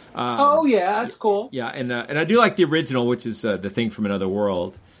 Yeah, that's cool. Yeah, and I do like the original, which is The Thing from Another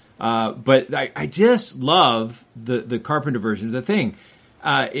World. But I just love the Carpenter version of The Thing.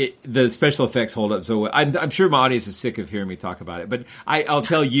 The special effects hold up so well. I'm sure my audience is sick of hearing me talk about it, but I'll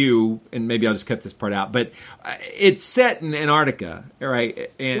tell you, and maybe I'll just cut this part out, but it's set in Antarctica,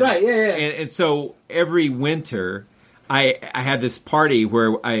 right? And so every winter, I have this party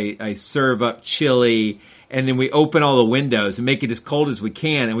where I serve up chili, and then we open all the windows and make it as cold as we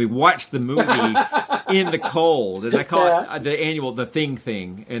can, and we watch the movie in the cold, and I call it The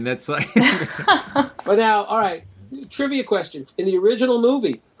Thing, and that's like... But now, all right. Trivia question. In the original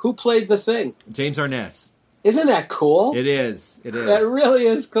movie, who played the Thing? James Arness. Isn't that cool? It is. That really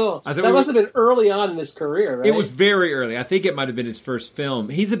is cool. That must have been early on in his career, right? It was very early. I think it might have been his first film.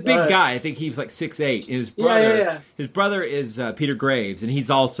 He's a big guy. I think he's like 6'8". And his brother is Peter Graves, and he's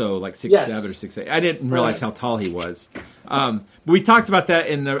also like 6'7" or 6'8". I didn't realize how tall he was. We talked about that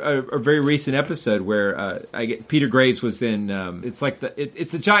in a very recent episode where Peter Graves was in. It's like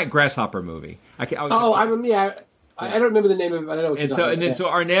it's a giant grasshopper movie. I don't remember the name of it. I don't know what you're talking about. So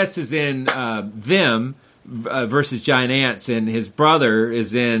Arness is in Them versus Giant Ants, and his brother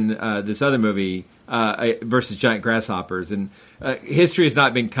is in this other movie versus Giant Grasshoppers. And history has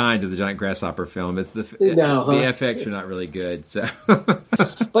not been kind to the Giant Grasshopper film. It's the FX are not really good. So,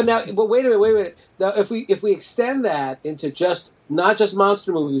 but wait a minute. Now, if we extend that into not just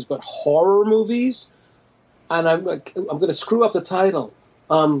monster movies, but horror movies, and I'm going to screw up the title.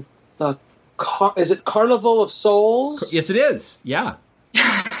 Is it Carnival of Souls? Yes, it is. Yeah.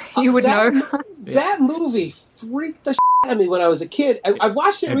 You would know. That movie freaked the shit out of me when I was a kid. I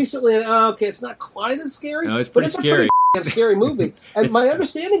watched it recently, and it's not quite as scary. No, it's pretty scary. It's a scary movie. And my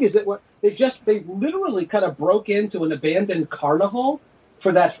understanding is that they literally kind of broke into an abandoned carnival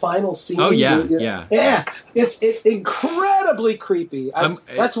for that final scene. Oh yeah. It's incredibly creepy.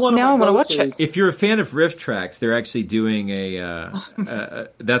 That's one of my go-tos. If you're a fan of Riff Tracks, they're actually doing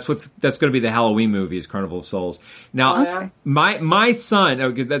that's going to be the Halloween movie is Carnival of Souls. Now, my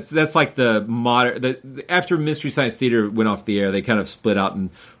son, that's like the modern. After Mystery Science Theater went off the air, they kind of split out, and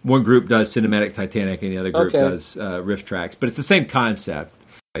one group does Cinematic Titanic, and the other group does Riff Tracks. But it's the same concept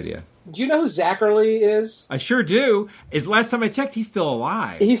idea. Do you know who Zachary is? I sure do. Last time I checked, he's still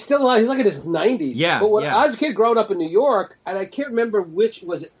alive. He's still alive. He's like in his 90s. Yeah. But when I was a kid growing up in New York, and I can't remember which,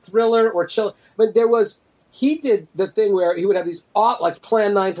 was it Thriller or Chill? But he did the thing where he would have these, like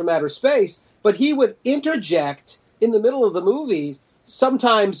Plan 9 from Outer Space, but he would interject in the middle of the movie,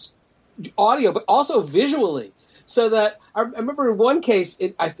 sometimes audio, but also visually. So that I remember in one case,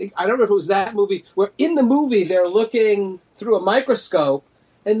 I don't know if it was that movie, where in the movie they're looking through a microscope,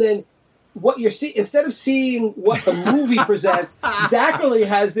 and then what you're seeing, instead of seeing what the movie presents, Zachary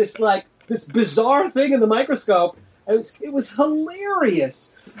has this bizarre thing in the microscope. It was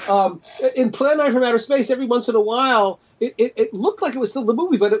hilarious. In Plan 9 from Outer Space, every once in a while, it looked like it was still the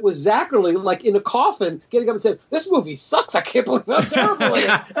movie, but it was Zachary, like in a coffin, getting up and saying, "This movie sucks. I can't believe how terrible it is,"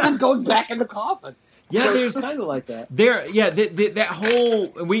 and then going back in the coffin. Yeah, so there's kind of like that. That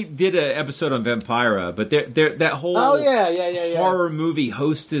whole, we did an episode on Vampira, but that whole horror movie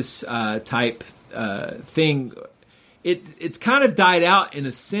hostess type thing, it's kind of died out in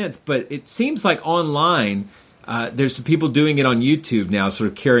a sense, but it seems like online. There's some people doing it on YouTube now, sort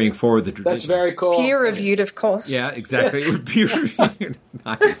of carrying forward the tradition. That's very cool. Peer reviewed, of course. Yeah, exactly. Peer reviewed.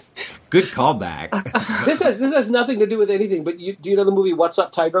 Nice. Good callback. This has nothing to do with anything. But do you know the movie What's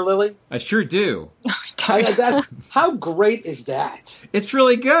Up, Tiger Lily? I sure do. How great is that? It's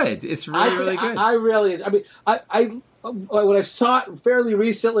really good. It's really good. I really. I mean, I when I saw it fairly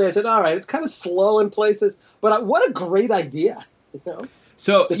recently, I said, "All right, it's kind of slow in places, but what a great idea!" You know.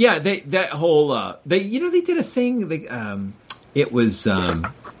 So they did a thing. It was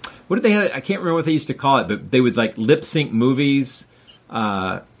what did they have? I can't remember what they used to call it, but they would like lip sync movies,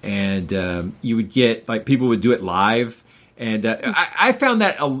 and you would get like people would do it live. And I found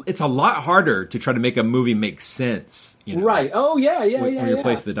that it's a lot harder to try to make a movie make sense. You know, right? Oh yeah. When you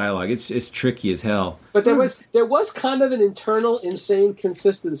replace the dialogue, it's tricky as hell. But there was kind of an internal insane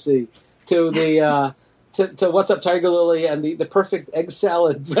consistency to the. To What's Up, Tiger Lily, and the perfect egg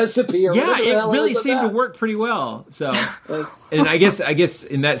salad recipe. Or yeah, it really seemed to work pretty well. So, and I guess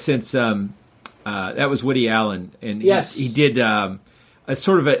in that sense, that was Woody Allen, and he did a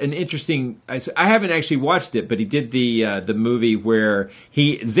sort of an interesting. I haven't actually watched it, but he did the movie where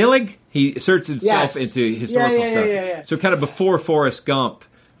he inserts himself into historical stuff. Yeah. So kind of before Forrest Gump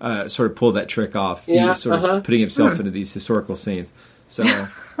sort of pulled that trick off. He was sort of putting himself into these historical scenes. So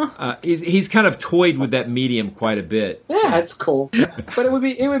he's kind of toyed with that medium quite a bit. Yeah, that's cool. But it would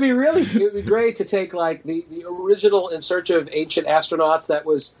be great to take like the original In Search of Ancient Astronauts that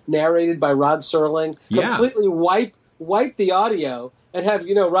was narrated by Rod Serling, completely wipe the audio, and have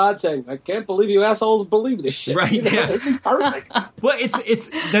Rod saying, "I can't believe you assholes believe this shit." Right? Yeah. It'd be perfect. Well, it's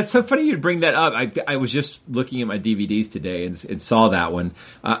that's so funny you'd bring that up. I was just looking at my DVDs today and saw that one.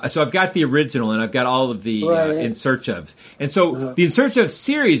 So I've got the original and I've got all of the In Search of. And so the In Search of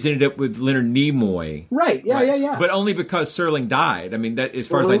series ended up with Leonard Nimoy. Right. Yeah. But only because Serling died. I mean, that as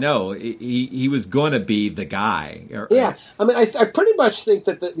far as I know, he was going to be the guy. I mean, I pretty much think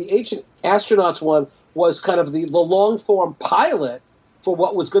that the Ancient Astronauts one was kind of the long form pilot for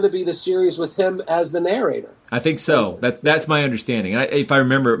what was going to be the series with him as the narrator. I think so. That's my understanding. If I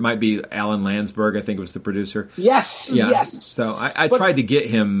remember, it might be Alan Landsberg. I think was the producer. Yes. So I tried to get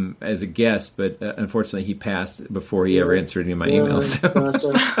him as a guest, but unfortunately he passed before he ever answered any of my emails.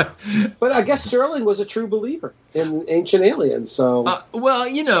 But I guess Serling was a true believer in Ancient Aliens. So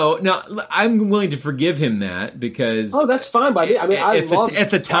now I'm willing to forgive him that because that's fine by me. I mean,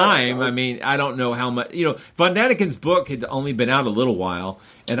 at the time. I mean, I don't know how much. Von Daniken's book had only been out a little while.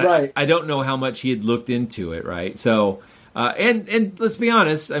 And I don't know how much he had looked into it, right? So, and let's be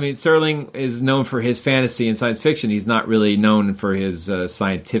honest. I mean, Serling is known for his fantasy and science fiction. He's not really known for his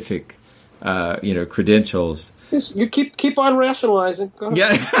scientific, credentials. You keep on rationalizing. Go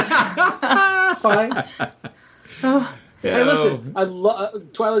ahead. Yeah, fine. Hey, listen, I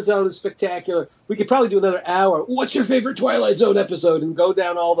love Twilight Zone is spectacular. We could probably do another hour. What's your favorite Twilight Zone episode? And go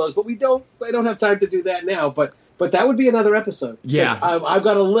down all those, but I don't have time to do that now. But that would be another episode. Yeah. I've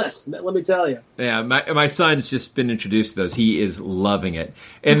got a list, let me tell you. Yeah, my son's just been introduced to those. He is loving it.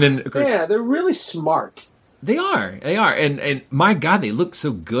 And then, of course, they're really smart. They are. And my God, they look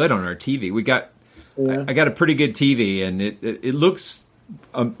so good on our TV. I got a pretty good TV, and it looks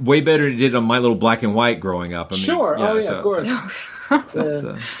way better than it did on my little black and white growing up. I mean, sure. Of course.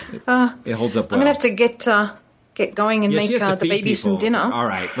 It holds up well. I'm going to have to get going and make the baby some dinner. All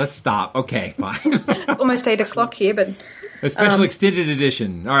right, let's stop. Okay, fine. Almost 8 o'clock here, but... A special extended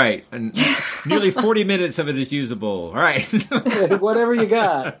edition. All right. And nearly 40 minutes of it is usable. All right. Whatever you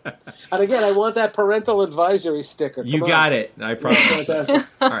got. And again, I want that parental advisory sticker. You got it. I promise. Fantastic.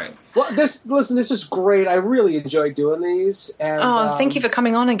 All right. Well, this is great. I really enjoy doing these. And, thank you for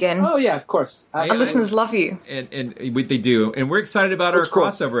coming on again. Oh, yeah, of course. Our listeners love you. And they do. And we're excited about our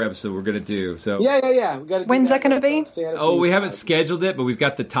crossover episode we're going to do. So Yeah. We gotta When's that going to be? We haven't scheduled it, but we've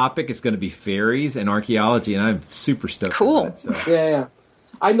got the topic. It's going to be fairies and archaeology, and I'm super stoked. Cool. For that, so. Yeah.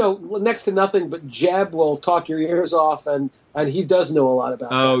 I know next to nothing, but Jeb will talk your ears off, and he does know a lot about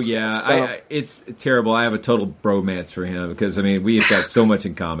that. Yeah. So. It's terrible. I have a total bromance for him because, we've got so much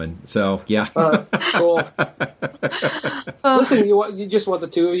in common. So, yeah. Cool. Listen, you just want the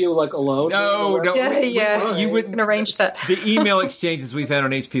two of you, alone? No. Yeah. You wouldn't arrange that. The email exchanges we've had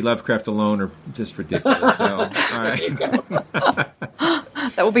on H.P. Lovecraft alone are just ridiculous. So, all right.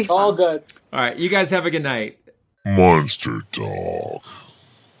 That will be fun. All good. All right. You guys have a good night. Monster Talk.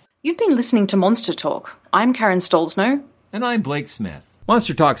 You've been listening to Monster Talk. I'm Karen Stolzno. And I'm Blake Smith.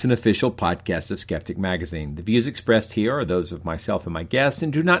 Monster Talk's an official podcast of Skeptic Magazine. The views expressed here are those of myself and my guests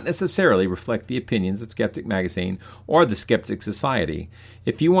and do not necessarily reflect the opinions of Skeptic Magazine or the Skeptic Society.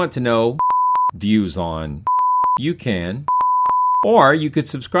 If you want to know views on, you can, or you could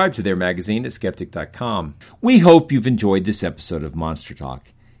subscribe to their magazine at skeptic.com. We hope you've enjoyed this episode of Monster Talk.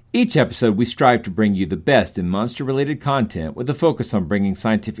 Each episode, we strive to bring you the best in monster-related content with a focus on bringing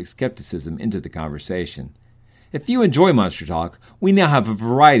scientific skepticism into the conversation. If you enjoy Monster Talk, we now have a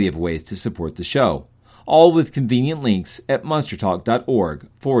variety of ways to support the show, all with convenient links at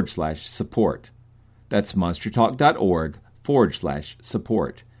monstertalk.org/support. That's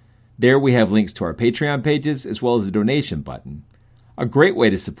monstertalk.org/support. There we have links to our Patreon pages as well as a donation button. A great way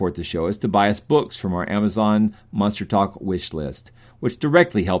to support the show is to buy us books from our Amazon Monster Talk wish list, which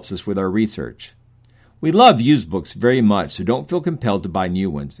directly helps us with our research. We love used books very much, so don't feel compelled to buy new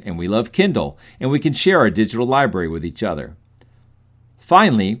ones, and we love Kindle, and we can share our digital library with each other.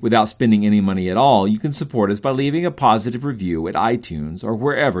 Finally, without spending any money at all, you can support us by leaving a positive review at iTunes or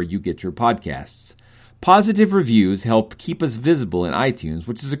wherever you get your podcasts. Positive reviews help keep us visible in iTunes,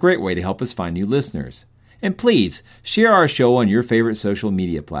 which is a great way to help us find new listeners. And please, share our show on your favorite social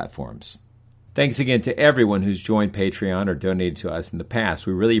media platforms. Thanks again to everyone who's joined Patreon or donated to us in the past.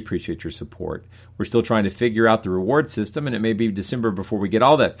 We really appreciate your support. We're still trying to figure out the reward system, and it may be December before we get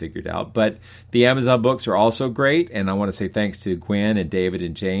all that figured out. But the Amazon books are also great, and I want to say thanks to Gwen and David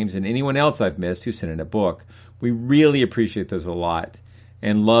and James and anyone else I've missed who sent in a book. We really appreciate those a lot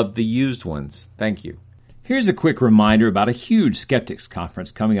and love the used ones. Thank you. Here's a quick reminder about a huge Skeptics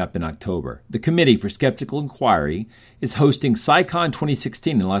Conference coming up in October. The Committee for Skeptical Inquiry is hosting SciCon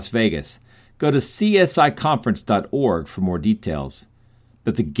 2016 in Las Vegas. Go to csiconference.org for more details.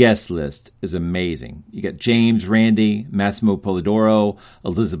 But the guest list is amazing. You got James Randi, Massimo Polidoro,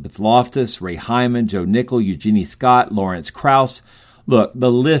 Elizabeth Loftus, Ray Hyman, Joe Nickel, Eugenie Scott, Lawrence Krauss. Look,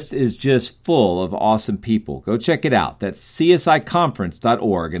 the list is just full of awesome people. Go check it out. That's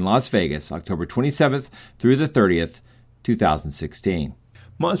csiconference.org in Las Vegas, October 27th through the 30th, 2016.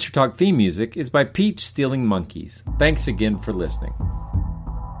 Monster Talk theme music is by Peach Stealing Monkeys. Thanks again for listening.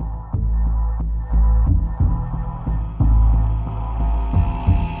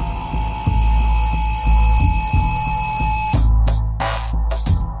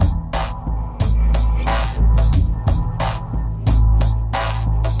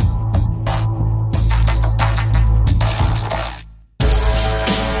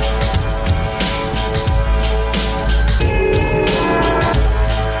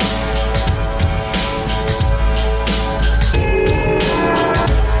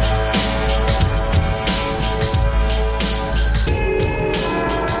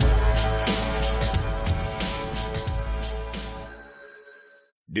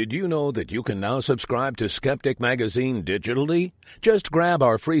 Did you know that you can now subscribe to Skeptic Magazine digitally? Just grab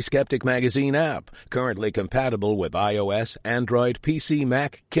our free Skeptic Magazine app, currently compatible with iOS, Android, PC,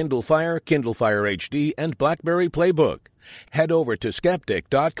 Mac, Kindle Fire HD, and BlackBerry Playbook. Head over to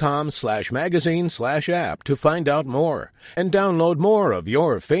skeptic.com/magazine/app to find out more and download more of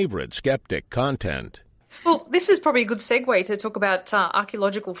your favorite Skeptic content. Well, this is probably a good segue to talk about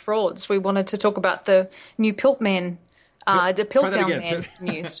archaeological frauds. We wanted to talk about the new Piltman. The Piltdown Man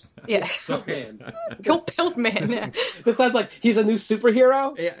news. Yeah. Piltman. Yeah. That sounds like he's a new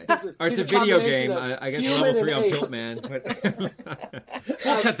superhero. Yeah. It's a video game. I got to level 3 on Piltman.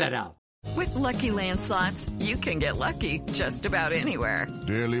 We'll cut that out. With Lucky Land Slots, you can get lucky just about anywhere.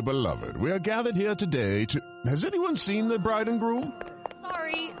 Dearly beloved, we are gathered here today to... Has anyone seen the bride and groom?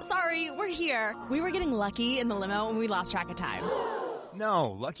 Sorry, we're here. We were getting lucky in the limo and we lost track of time.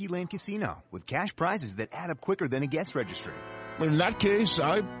 No, Lucky Land Casino, with cash prizes that add up quicker than a guest registry. In that case,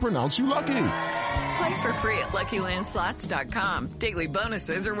 I pronounce you lucky. Play for free at LuckyLandSlots.com. Daily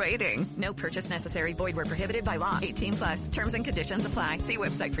bonuses are waiting. No purchase necessary. Void where prohibited by law. 18+. Terms and conditions apply. See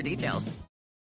website for details.